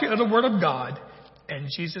authority of the Word of God. In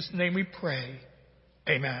Jesus' name we pray.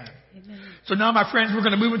 Amen. Amen. So now, my friends, we're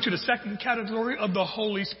going to move into the second category of the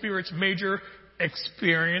Holy Spirit's major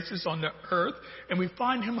experiences on the earth. And we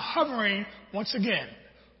find Him hovering once again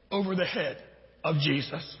over the head of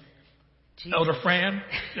Jesus. Elder Fran,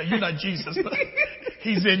 yeah, you're not Jesus, but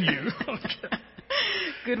He's in you. Okay.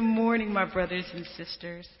 Good morning, my brothers and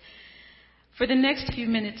sisters. For the next few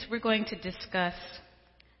minutes, we're going to discuss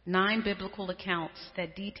 9 biblical accounts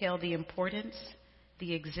that detail the importance,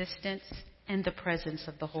 the existence, and the presence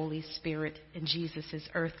of the Holy Spirit in Jesus'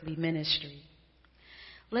 earthly ministry.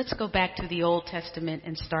 Let's go back to the Old Testament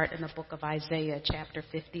and start in the book of Isaiah, chapter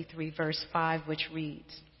 53, verse 5, which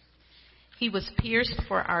reads, He was pierced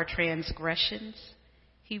for our transgressions.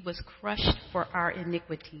 He was crushed for our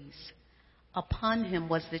iniquities. Upon Him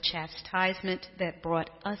was the chastisement that brought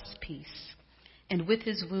us peace, and with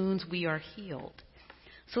His wounds we are healed.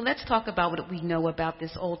 So let's talk about what we know about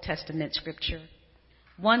this Old Testament scripture.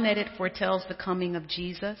 One, that it foretells the coming of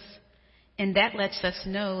Jesus, and that lets us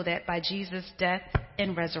know that by Jesus' death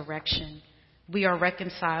and resurrection, we are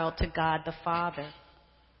reconciled to God the Father.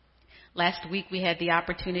 Last week we had the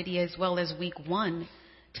opportunity, as well as week 1,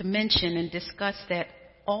 to mention and discuss that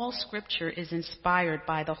all scripture is inspired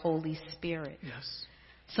by the Holy Spirit. Yes.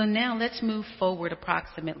 So now let's move forward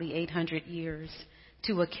approximately 800 years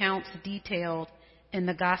to accounts detailed in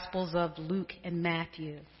the Gospels of Luke and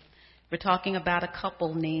Matthew. We're talking about a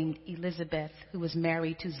couple named Elizabeth who was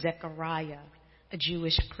married to Zechariah, a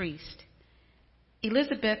Jewish priest.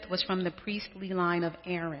 Elizabeth was from the priestly line of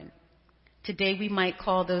Aaron. Today we might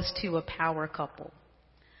call those two a power couple.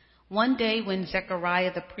 One day when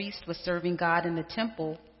Zechariah the priest was serving God in the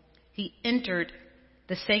temple, he entered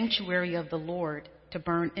the sanctuary of the Lord to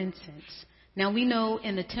burn incense. Now we know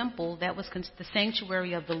in the temple that was the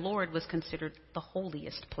sanctuary of the Lord was considered the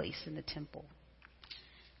holiest place in the temple.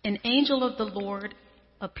 An angel of the Lord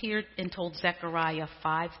appeared and told Zechariah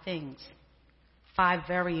 5 things, 5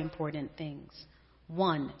 very important things.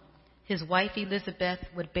 1, his wife Elizabeth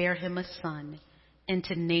would bear him a son, and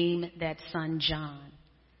to name that son John.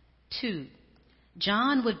 2,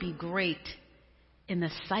 John would be great in the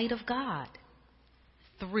sight of God.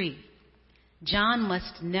 3, John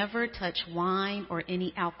must never touch wine or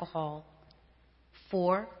any alcohol.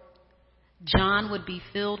 4, John would be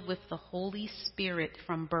filled with the Holy Spirit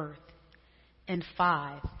from birth. And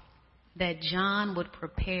 5, that John would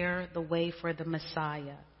prepare the way for the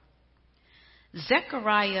Messiah.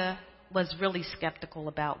 Zechariah was really skeptical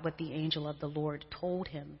about what the angel of the Lord told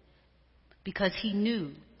him, because he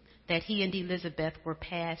knew that he and Elizabeth were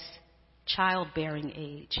past childbearing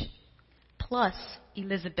age. Plus,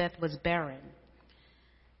 Elizabeth was barren.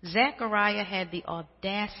 Zechariah had the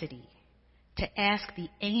audacity to ask the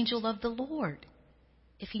angel of the Lord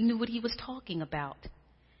if he knew what he was talking about.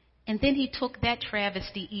 And then he took that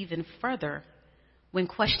travesty even further when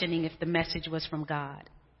questioning if the message was from God.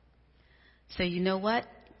 So you know what?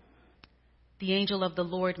 The angel of the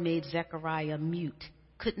Lord made Zechariah mute,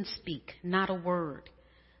 couldn't speak, not a word,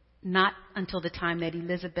 not until the time that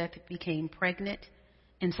Elizabeth became pregnant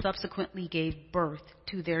and subsequently gave birth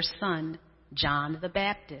to their son, John the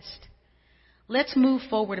Baptist. Let's move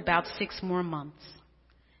forward about 6 more months.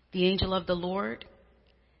 The angel of the Lord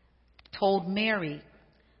told Mary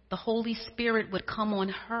the Holy Spirit would come on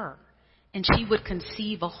her and she would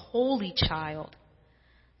conceive a holy child.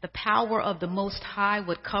 The power of the Most High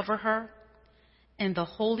would cover her, and the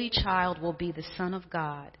holy child will be the Son of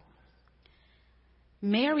God.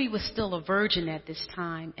 Mary was still a virgin at this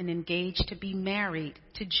time and engaged to be married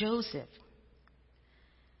to Joseph.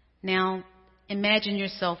 Now, imagine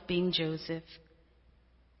yourself being Joseph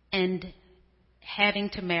and having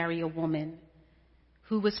to marry a woman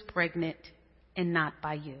who was pregnant and not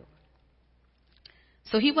by you.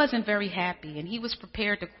 So he wasn't very happy, and he was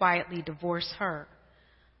prepared to quietly divorce her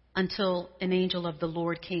until an angel of the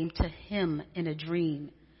Lord came to him in a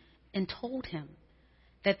dream and told him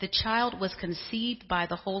that the child was conceived by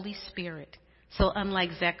the Holy Spirit. So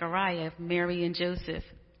unlike Zechariah, Mary and Joseph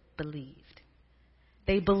believed.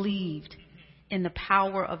 They believed in the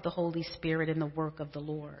power of the Holy Spirit and the work of the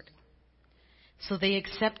Lord. So they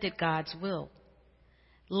accepted God's will.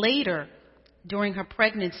 Later, during her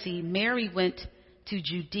pregnancy, Mary went to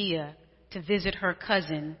Judea to visit her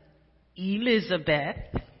cousin, Elizabeth.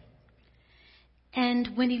 And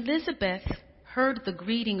when Elizabeth heard the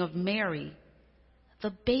greeting of Mary,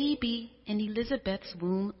 the baby in Elizabeth's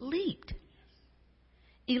womb leaped.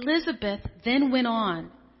 Elizabeth then went on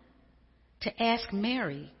to ask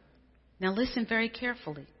Mary, now listen very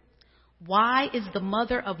carefully, why is the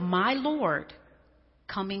mother of my Lord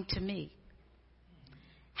coming to me?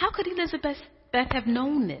 How could Elizabeth have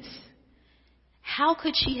known this? How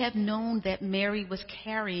could she have known that Mary was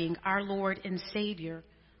carrying our Lord and Savior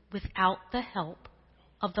without the help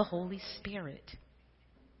of the Holy Spirit?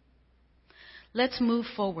 Let's move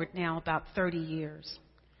forward now about 30 years.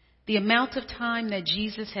 The amount of time that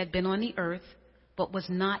Jesus had been on the earth, but was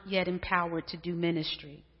not yet empowered to do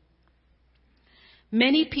ministry.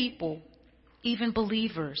 Many people, even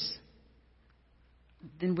believers,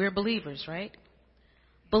 then we're believers, right?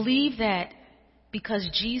 Believe that because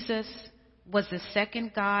Jesus was the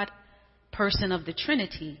second God person of the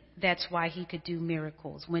Trinity, that's why he could do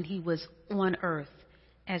miracles when he was on earth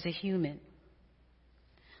as a human.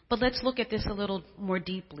 But let's look at this a little more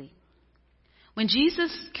deeply. When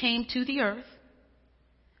Jesus came to the earth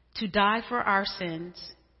to die for our sins,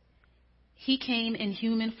 he came in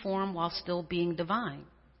human form while still being divine.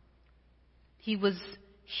 He was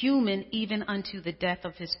human even unto the death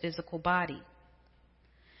of his physical body.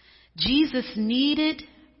 Jesus needed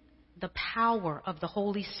the power of the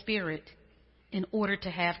Holy Spirit in order to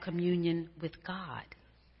have communion with God.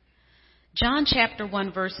 John chapter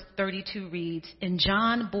 1 verse 32 reads, and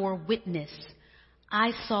John bore witness,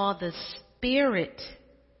 I saw the Spirit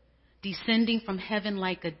descending from heaven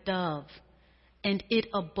like a dove, and it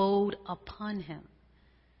abode upon him.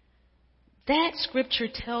 That scripture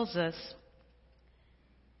tells us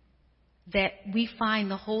that we find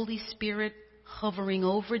the Holy Spirit hovering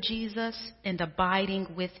over Jesus and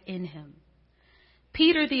abiding within him.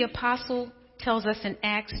 Peter the apostle tells us in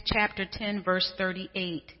Acts chapter 10 verse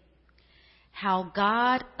 38 how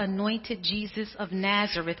God anointed Jesus of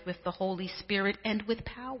Nazareth with the Holy Spirit and with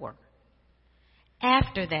power.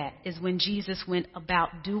 After that is when Jesus went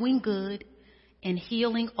about doing good and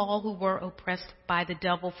healing all who were oppressed by the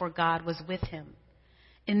devil, for God was with him.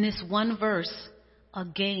 In this one verse,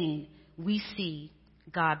 again, we see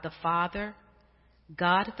God the Father,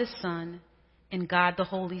 God the Son, and God the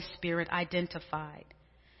Holy Spirit identified.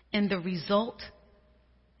 And the result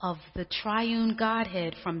of the triune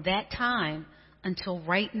Godhead from that time until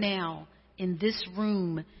right now, in this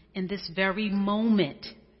room, in this very moment,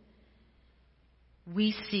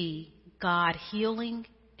 we see God healing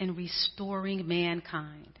and restoring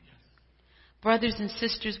mankind. Brothers and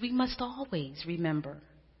sisters, we must always remember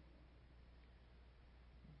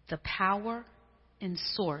the power and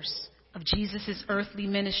source of Jesus' earthly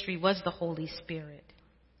ministry was the Holy Spirit.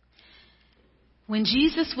 When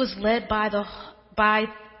Jesus was led by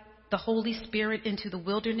the Holy Spirit into the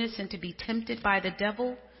wilderness and to be tempted by the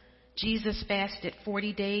devil, Jesus fasted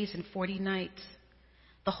 40 days and 40 nights.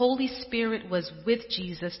 The Holy Spirit was with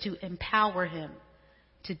Jesus to empower him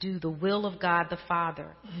to do the will of God the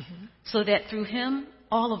Father, so that through him,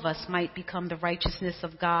 all of us might become the righteousness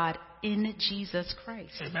of God in Jesus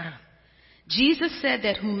Christ. Amen. Jesus said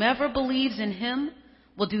that whomever believes in him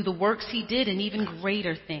will do the works he did and even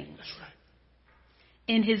greater things. That's right.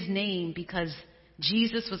 In his name, because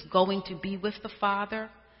Jesus was going to be with the Father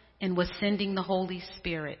and was sending the Holy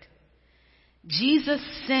Spirit. Jesus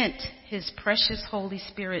sent his precious Holy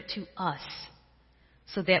Spirit to us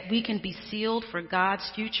so that we can be sealed for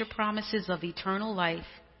God's future promises of eternal life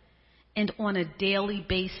and on a daily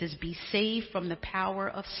basis be saved from the power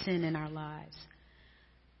of sin in our lives.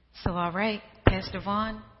 So, all right, Pastor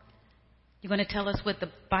Vaughn, you're going to tell us what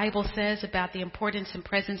the Bible says about the importance and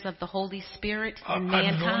presence of the Holy Spirit in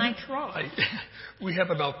mankind? I'm going to try. We have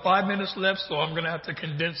about 5 minutes left, so I'm going to have to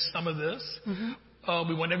condense some of this.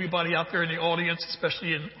 We want everybody out there in the audience,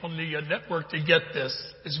 especially on the network, to get this.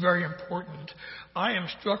 It's very important. I am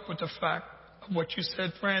struck with the fact of what you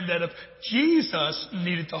said, Fran, that if Jesus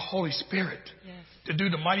needed the Holy Spirit to do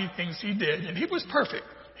the mighty things he did, and he was perfect.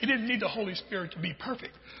 He didn't need the Holy Spirit to be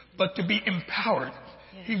perfect, but to be empowered.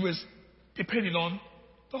 He was depending on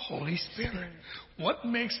The Holy Spirit. What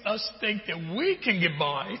makes us think that we can get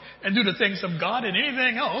by and do the things of God and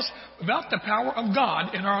anything else without the power of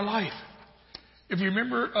God in our life? If you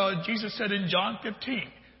remember, Jesus said in John 15,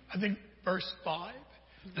 I think verse 5,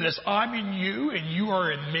 that as I'm in you and you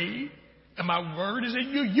are in me, and my word is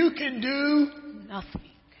in you, you can do Nothing.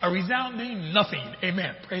 a resounding nothing.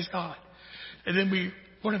 Amen. Praise God. And then we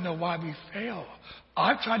want to know why we fail.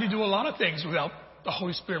 I've tried to do a lot of things without the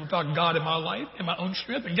Holy Spirit, without God in my life, in my own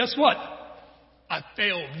strength. And guess what? I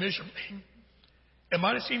failed miserably. It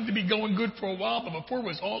might have seemed to be going good for a while, but before it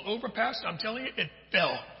was all over, Pastor, I'm telling you, it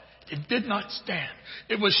fell. It did not stand.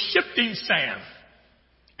 It was shifting sand.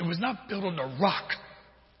 It was not built on the rock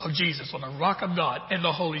of Jesus, on the rock of God and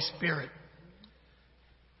the Holy Spirit.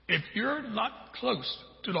 If you're not close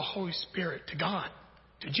to the Holy Spirit, to God,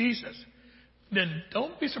 to Jesus, then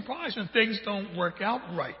don't be surprised when things don't work out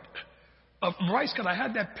right. Bryce, could I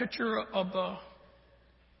have that picture of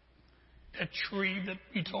that tree that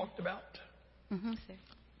we talked about? Mm-hmm.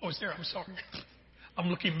 Oh, it's there. I'm sorry. I'm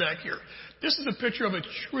looking back here. This is a picture of a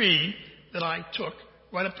tree that I took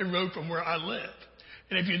right up the road from where I live.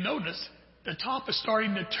 And if you notice, the top is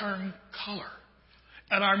starting to turn color.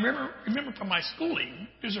 And I remember from my schooling,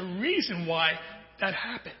 there's a reason why that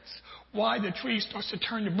happens. Why the tree starts to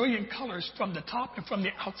turn the brilliant colors from the top and from the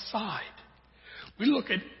outside. We look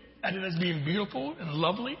at it as being beautiful and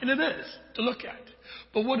lovely, and it is to look at.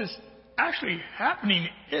 But what is actually happening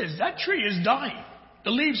is that tree is dying.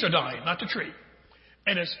 The leaves are dying, not the tree.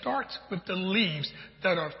 And it starts with the leaves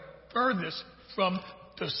that are furthest from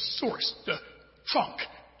the source, the trunk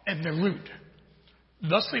and the root.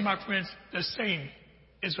 Thusly, my friends, the same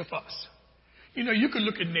is with us. You know, you can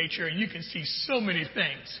look at nature and you can see so many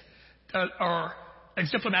things that are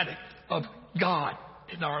exemplary of God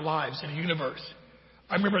in our lives, in the universe.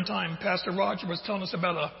 I remember a time Pastor Roger was telling us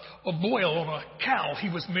about a boil on a cow he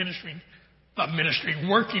was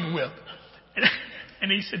working with.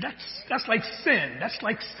 And he said, that's like sin. That's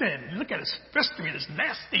like sin. Look at it, it's festering, it's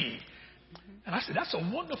nasty. And I said, that's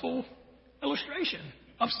a wonderful illustration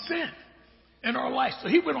of sin in our life. So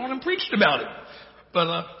he went on and preached about it. But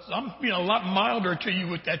I'm being a lot milder to you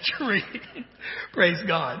with that tree. Praise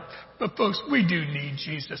God. But folks, we do need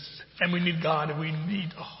Jesus. And we need God and we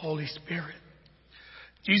need the Holy Spirit.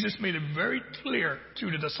 Jesus made it very clear to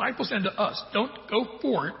the disciples and to us, don't go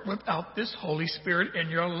forward without this Holy Spirit in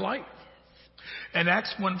your life. In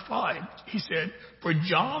Acts 1:5, he said, for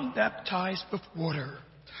John baptized with water,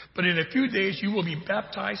 but in a few days you will be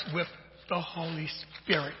baptized with the Holy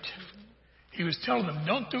Spirit. He was telling them,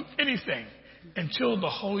 don't do anything until the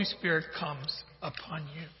Holy Spirit comes upon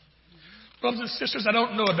you. Brothers and sisters, I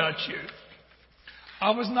don't know about you.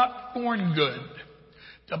 I was not born good.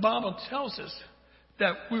 The Bible tells us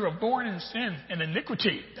that we were born in sin and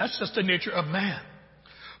iniquity. That's just the nature of man.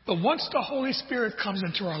 But once the Holy Spirit comes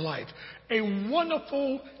into our life, a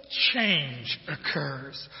wonderful change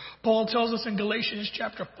occurs. Paul tells us in Galatians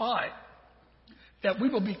chapter 5 that we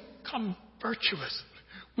will become virtuous.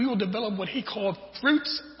 We will develop what he called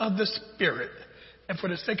fruits of the Spirit. And for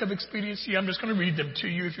the sake of expediency, I'm just going to read them to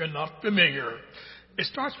you if you're not familiar. It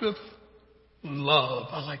starts with love.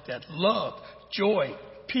 I like that. Love, joy,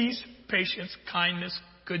 peace, patience, kindness,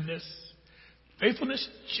 goodness, faithfulness,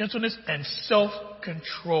 gentleness, and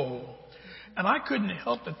self-control. And I couldn't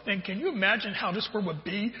help but think, can you imagine how this world would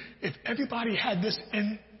be if everybody had this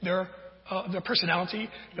in their personality?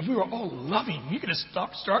 If we were all loving, you could just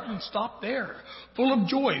start and stop there. Full of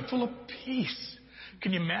joy, full of peace.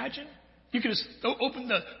 Can you imagine? You could just open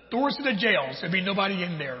the doors to the jails. There'd be nobody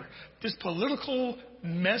in there. This political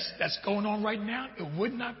mess that's going on right now, it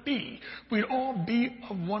would not be. We'd all be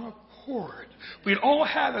of one accord. We'd all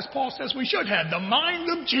have, as Paul says we should have, the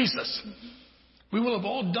mind of Jesus. We will have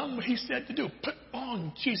all done what he said to do. Put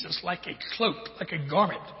on Jesus like a cloak, like a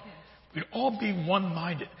garment. We'd all be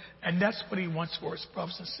one-minded. And that's what he wants for us,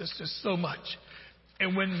 brothers and sisters, so much.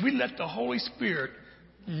 And when we let the Holy Spirit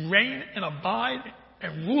reign and abide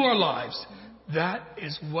and rule our lives, that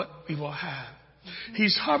is what we will have.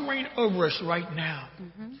 He's hovering over us right now,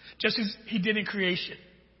 just as he did in creation.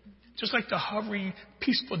 Just like the hovering,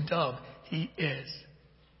 peaceful dove he is.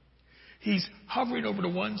 He's hovering over the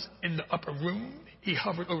ones in the upper room. He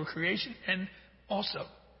hovered over creation. And also,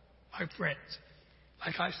 my friends,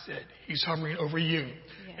 like I said, he's hovering over you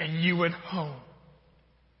and you at home.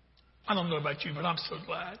 I don't know about you, but I'm so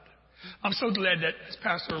glad. I'm so glad that, as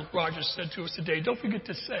Pastor Rogers said to us today, don't forget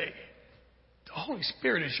to say, the Holy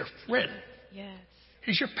Spirit is your friend. Yes.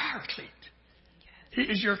 He's your paraclete. He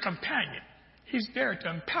is your companion. He's there to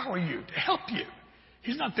empower you, to help you.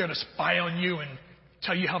 He's not there to spy on you and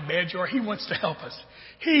tell you how bad you are. He wants to help us.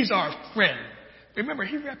 He's our friend. Remember,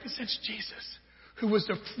 he represents Jesus, who was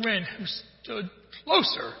the friend who stood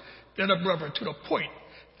closer than a brother to the point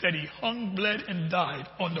that he hung, bled, and died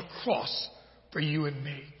on the cross for you and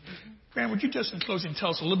me. Fran, would you just in closing tell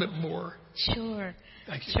us a little bit more? Sure.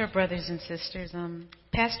 Thank you. Sure, brothers and sisters.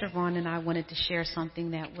 Pastor Vaughn and I wanted to share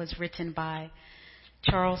something that was written by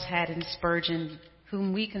Charles Haddon Spurgeon,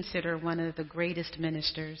 whom we consider one of the greatest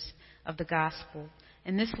ministers of the gospel.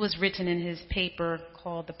 And this was written in his paper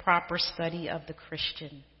called The Proper Study of the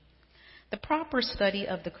Christian. The proper study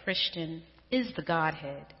of the Christian is the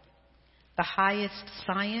Godhead, the highest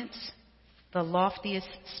science, the loftiest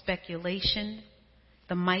speculation,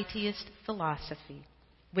 the mightiest philosophy,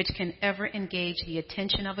 which can ever engage the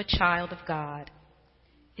attention of a child of God,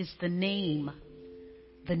 is the name,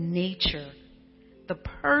 the nature, the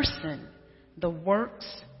person, the works,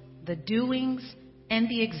 the doings, and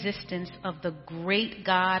the existence of the great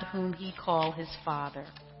God whom he called his Father.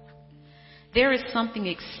 There is something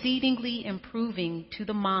exceedingly improving to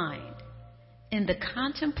the mind in the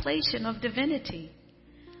contemplation of divinity.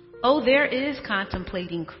 Oh, there is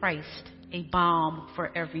contemplating Christ, a balm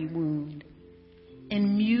for every wound.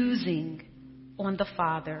 In musing on the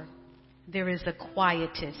Father, there is a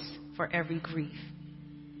quietus for every grief.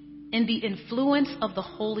 In the influence of the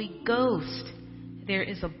Holy Ghost, there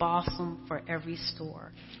is a balsam for every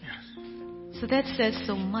store. So that says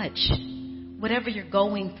so much. Whatever you're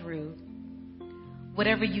going through,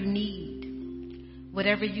 whatever you need,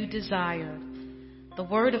 whatever you desire, the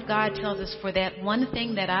Word of God tells us, for that one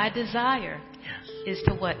thing that I desire is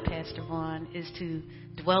to what, Pastor Vaughn? Is to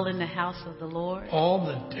dwell in the house of the Lord all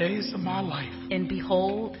the days of my life, and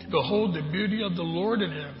behold the beauty of the Lord,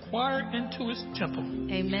 and inquire into his temple.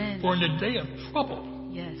 Amen. For in the day of trouble,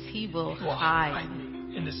 yes, he will hide hide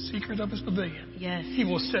me in the secret of his pavilion. Yes. He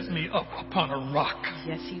will set me up upon a rock.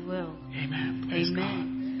 Yes, he will. Amen. Praise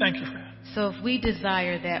Amen. God. Thank you, friend. So if we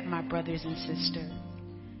desire that, my brothers and sisters,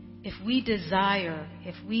 if we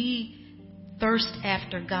thirst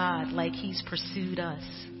after God like he's pursued us,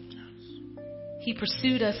 he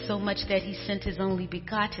pursued us so much that he sent his only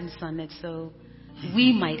begotten Son, that so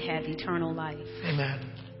we might have eternal life.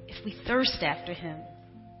 Amen. If we thirst after him,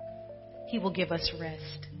 he will give us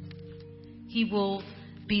rest. He will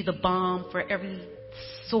be the balm for every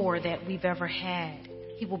sore that we've ever had.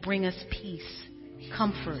 He will bring us peace,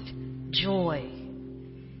 comfort, joy.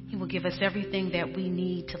 He will give us everything that we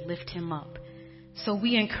need to lift him up. So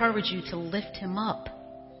we encourage you to lift him up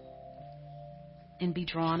and be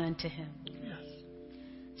drawn unto him. Yes.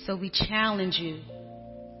 So we challenge you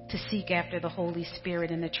to seek after the Holy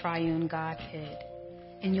Spirit and the triune Godhead,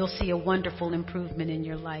 and you'll see a wonderful improvement in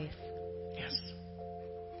your life. Yes.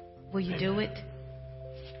 Will you do it?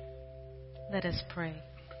 Let us pray,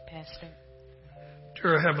 Pastor.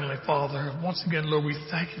 Dear Heavenly Father, once again, Lord, we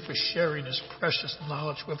thank you for sharing this precious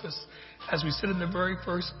knowledge with us. As we said in the very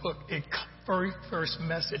first book, very first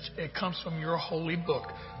message, it comes from your holy book,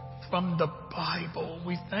 from the Bible.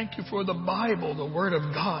 We thank you for the Bible, the Word of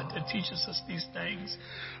God, that teaches us these things.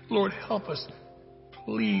 Lord, help us.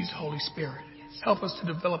 Please, Holy Spirit, help us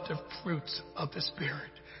to develop the fruits of the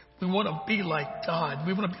Spirit. We want to be like God.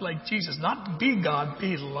 We want to be like Jesus. Not be God,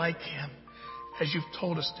 be like him, as you've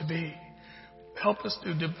told us to be. Help us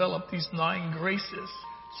to develop these 9 graces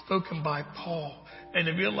spoken by Paul, and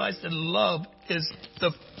to realize that love is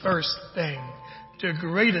the first thing, the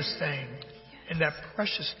greatest thing in that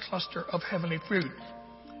precious cluster of heavenly fruit.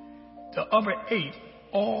 The other 8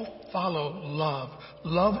 all follow love.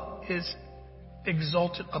 Love is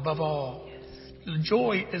exalted above all.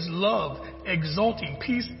 Joy is love exalting.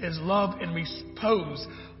 Peace is love in repose.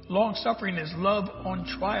 Long-suffering is love on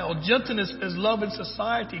trial. Gentleness is love in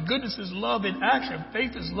society. Goodness is love in action.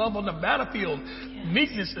 Faith is love on the battlefield. Yes.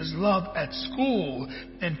 Meekness is love at school.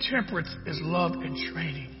 And temperance is love in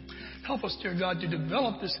training. Help us, dear God, to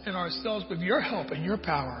develop this in ourselves with your help and your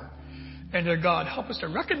power. And dear God, help us to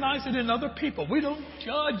recognize it in other people. We don't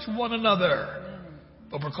judge one another,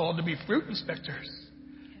 but we're called to be fruit inspectors.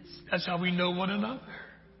 That's how we know one another.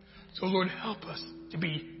 So Lord, help us to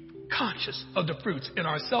be conscious of the fruits in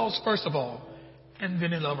ourselves first of all, and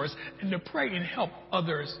then in others, and to pray and help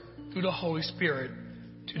others through the Holy Spirit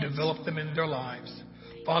to develop them in their lives.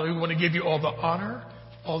 Father, we want to give you all the honor,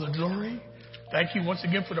 all the glory. Thank you once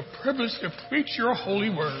again for the privilege to preach your holy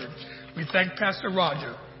word. We thank Pastor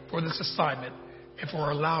Roger for this assignment and for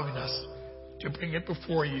allowing us to bring it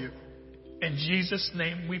before you. In Jesus'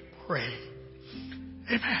 name we pray.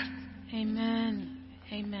 Amen. Amen.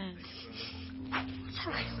 Amen.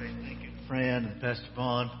 Thank you, Fran and Pastor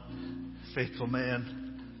Vaughn, faithful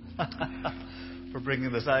man. for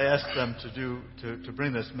bringing this. I asked them to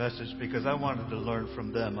bring this message because I wanted to learn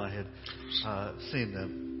from them. I had seen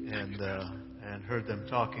them and heard them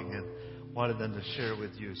talking and wanted them to share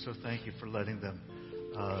with you. So thank you for letting them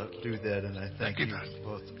do that. And I thank you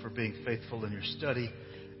both for being faithful in your study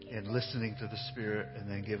and listening to the Spirit and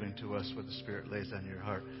then giving to us what the Spirit lays on your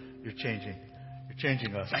heart. You're changing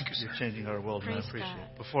us. Thank you, sir. You're changing our world, and I Praise appreciate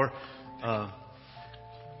God. it.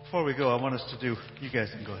 Before we go, I want us to do. You guys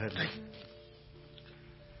can go ahead.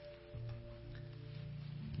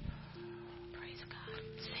 Praise God.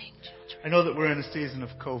 Sing, children. I know that we're in a season of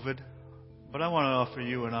COVID, but I want to offer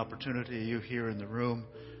you an opportunity. You here in the room,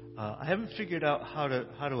 I haven't figured out how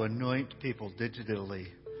to anoint people digitally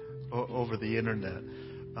over the internet,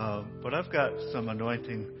 but I've got some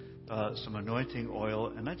anointing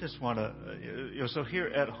oil, and I just want to. So here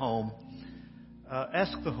at home,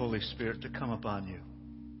 ask the Holy Spirit to come upon you.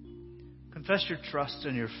 Confess your trust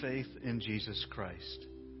and your faith in Jesus Christ.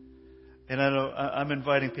 And I know I'm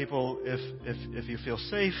inviting people, if you feel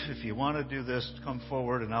safe, if you want to do this, come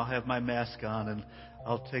forward, and I'll have my mask on, and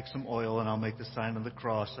I'll take some oil, and I'll make the sign of the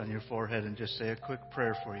cross on your forehead and just say a quick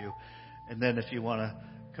prayer for you. And then if you want to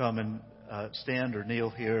come and stand or kneel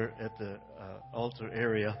here at the altar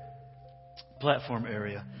area, platform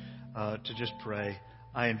area, to just pray,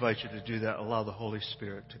 I invite you to do that. Allow the Holy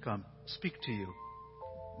Spirit to come speak to you,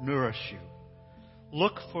 nourish you.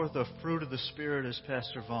 Look for the fruit of the Spirit, as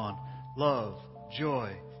Pastor Vaughn: love,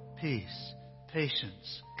 joy, peace,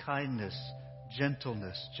 patience, kindness,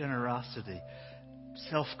 gentleness, generosity,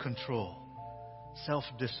 self-control,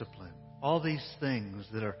 self-discipline. All these things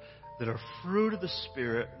that are fruit of the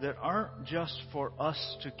Spirit that aren't just for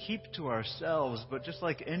us to keep to ourselves, but just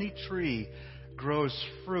like any tree grows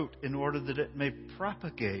fruit in order that it may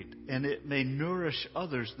propagate and it may nourish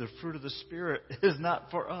others. The fruit of the Spirit is not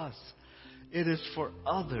for us. It is for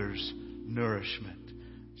others' nourishment.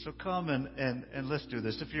 So come and let's do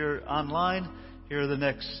this. If you're online, here are the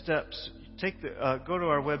next steps. Go to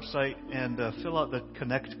our website and fill out the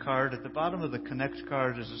Connect card. At the bottom of the Connect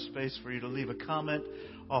card is a space for you to leave a comment,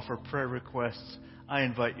 offer prayer requests. I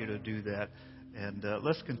invite you to do that. And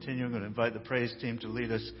let's continue. I'm going to invite the praise team to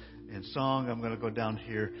lead us in song. I'm going to go down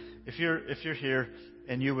here. If you're here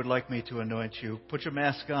and you would like me to anoint you, put your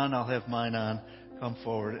mask on. I'll have mine on. Come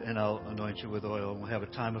forward and I'll anoint you with oil, and we'll have a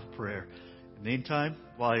time of prayer. In the meantime,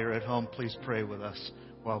 while you're at home, please pray with us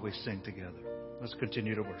while we sing together. Let's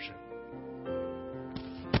continue to worship.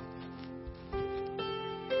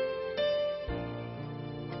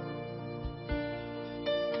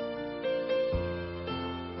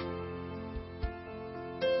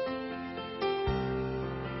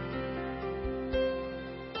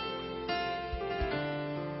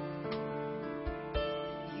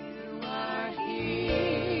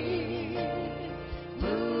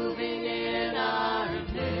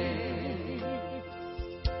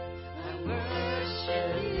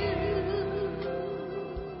 Worship you.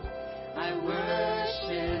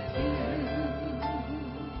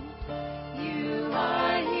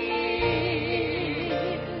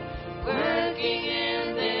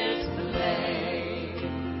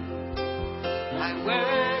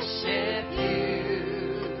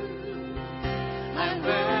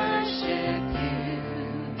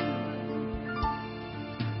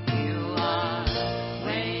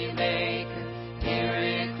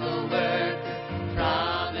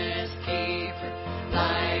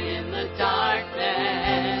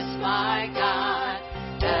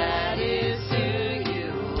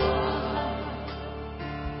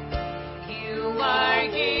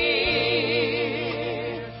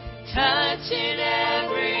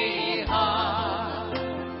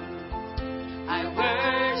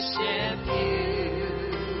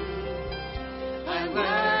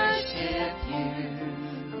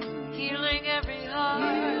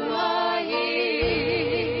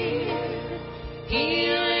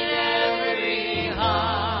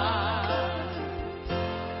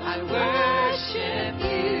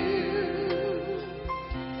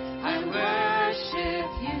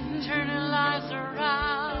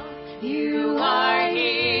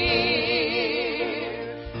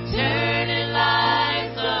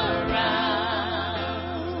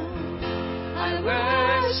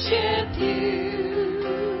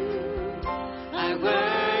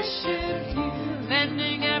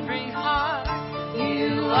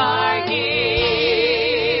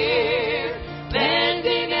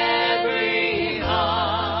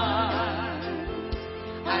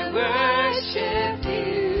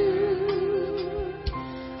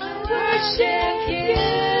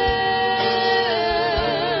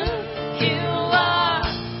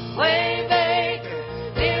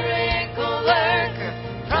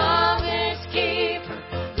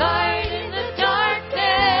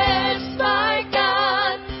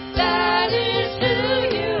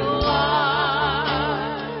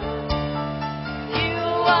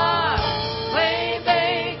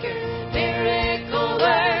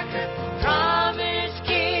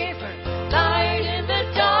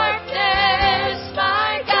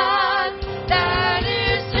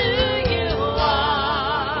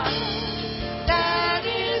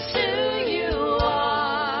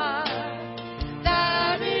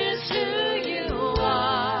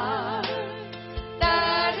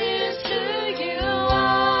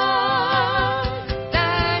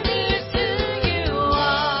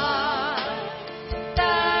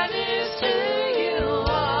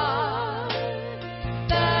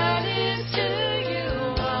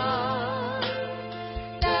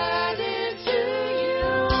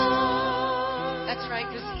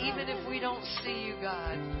 see you,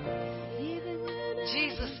 God.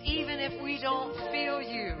 Jesus, even if we don't feel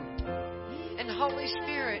you, and Holy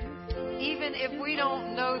Spirit, even if we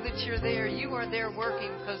don't know that you're there, you are there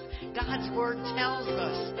working, because God's Word tells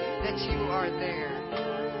us that you are there.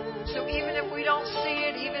 So even if we don't see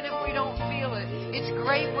it, even if we don't feel it, it's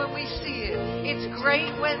great when we see it. It's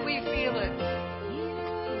great when we feel it.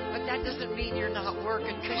 But that doesn't mean you're not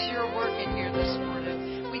working, because you're working here this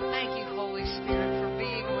morning. We thank you, Holy Spirit, for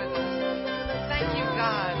being with us. Thank you,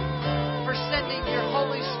 God, for sending your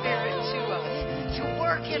Holy Spirit to us, to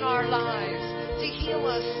work in our lives, to heal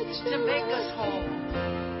us, to make us whole,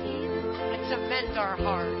 and to mend our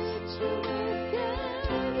hearts.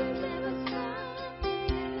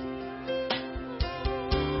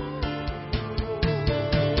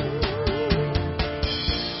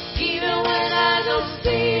 Even when I don't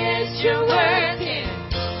see it, you're working.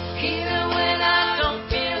 Even when I don't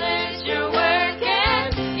feel it, you're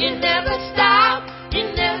working. You never stop. You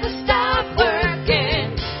never stop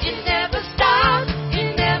working. You never stop.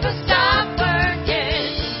 You never stop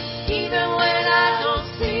working. Even when I don't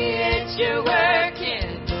see it, you're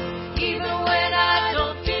working. Even when I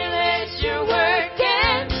don't feel it, you're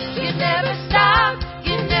working. You never stop.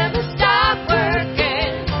 You never stop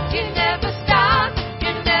working. You never stop.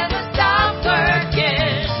 You never stop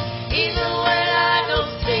working. Even when I don't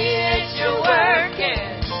see it, you're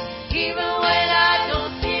working. Even when I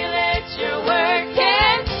don't feel it, you're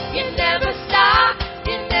working. You never stop.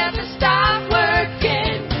 You never stop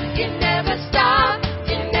working. You never stop.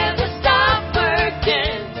 You never stop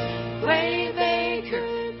working. Waymaker,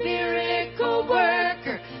 miracle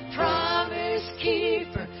worker, promise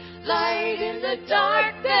keeper, light in the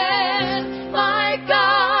darkness. My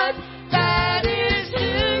God, that is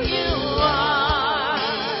who you are.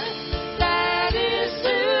 That is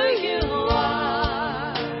who you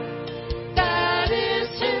are. That is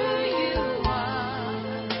who you are.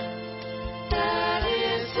 That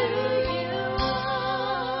is who you are.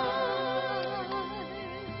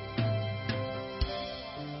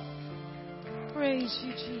 Praise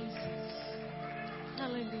you, Jesus.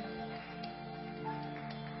 Hallelujah.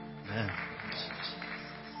 Amen.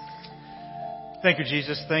 Thank you,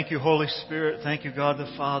 Jesus. Thank you, Holy Spirit. Thank you, God the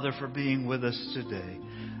Father, for being with us today.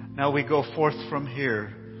 Now we go forth from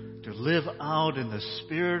here to live out in the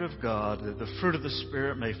Spirit of God, that the fruit of the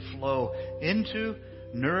Spirit may flow into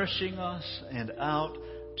nourishing us and out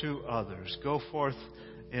to others. Go forth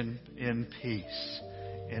in peace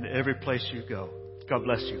in every place you go. God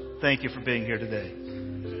bless you. Thank you for being here today.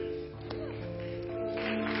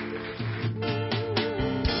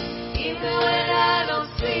 Even when I don't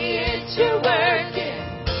see it, you're working.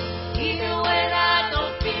 Even when I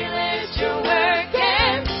don't feel it, you're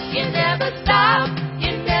working. You never stop.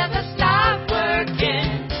 You never stop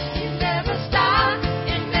working. You never stop.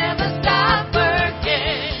 You never stop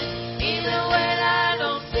working. Even when I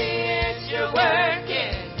don't see it, you're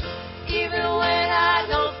working. Even when I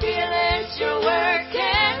don't feel it, you're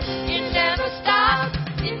working. You never stop.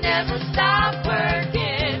 You never stop working.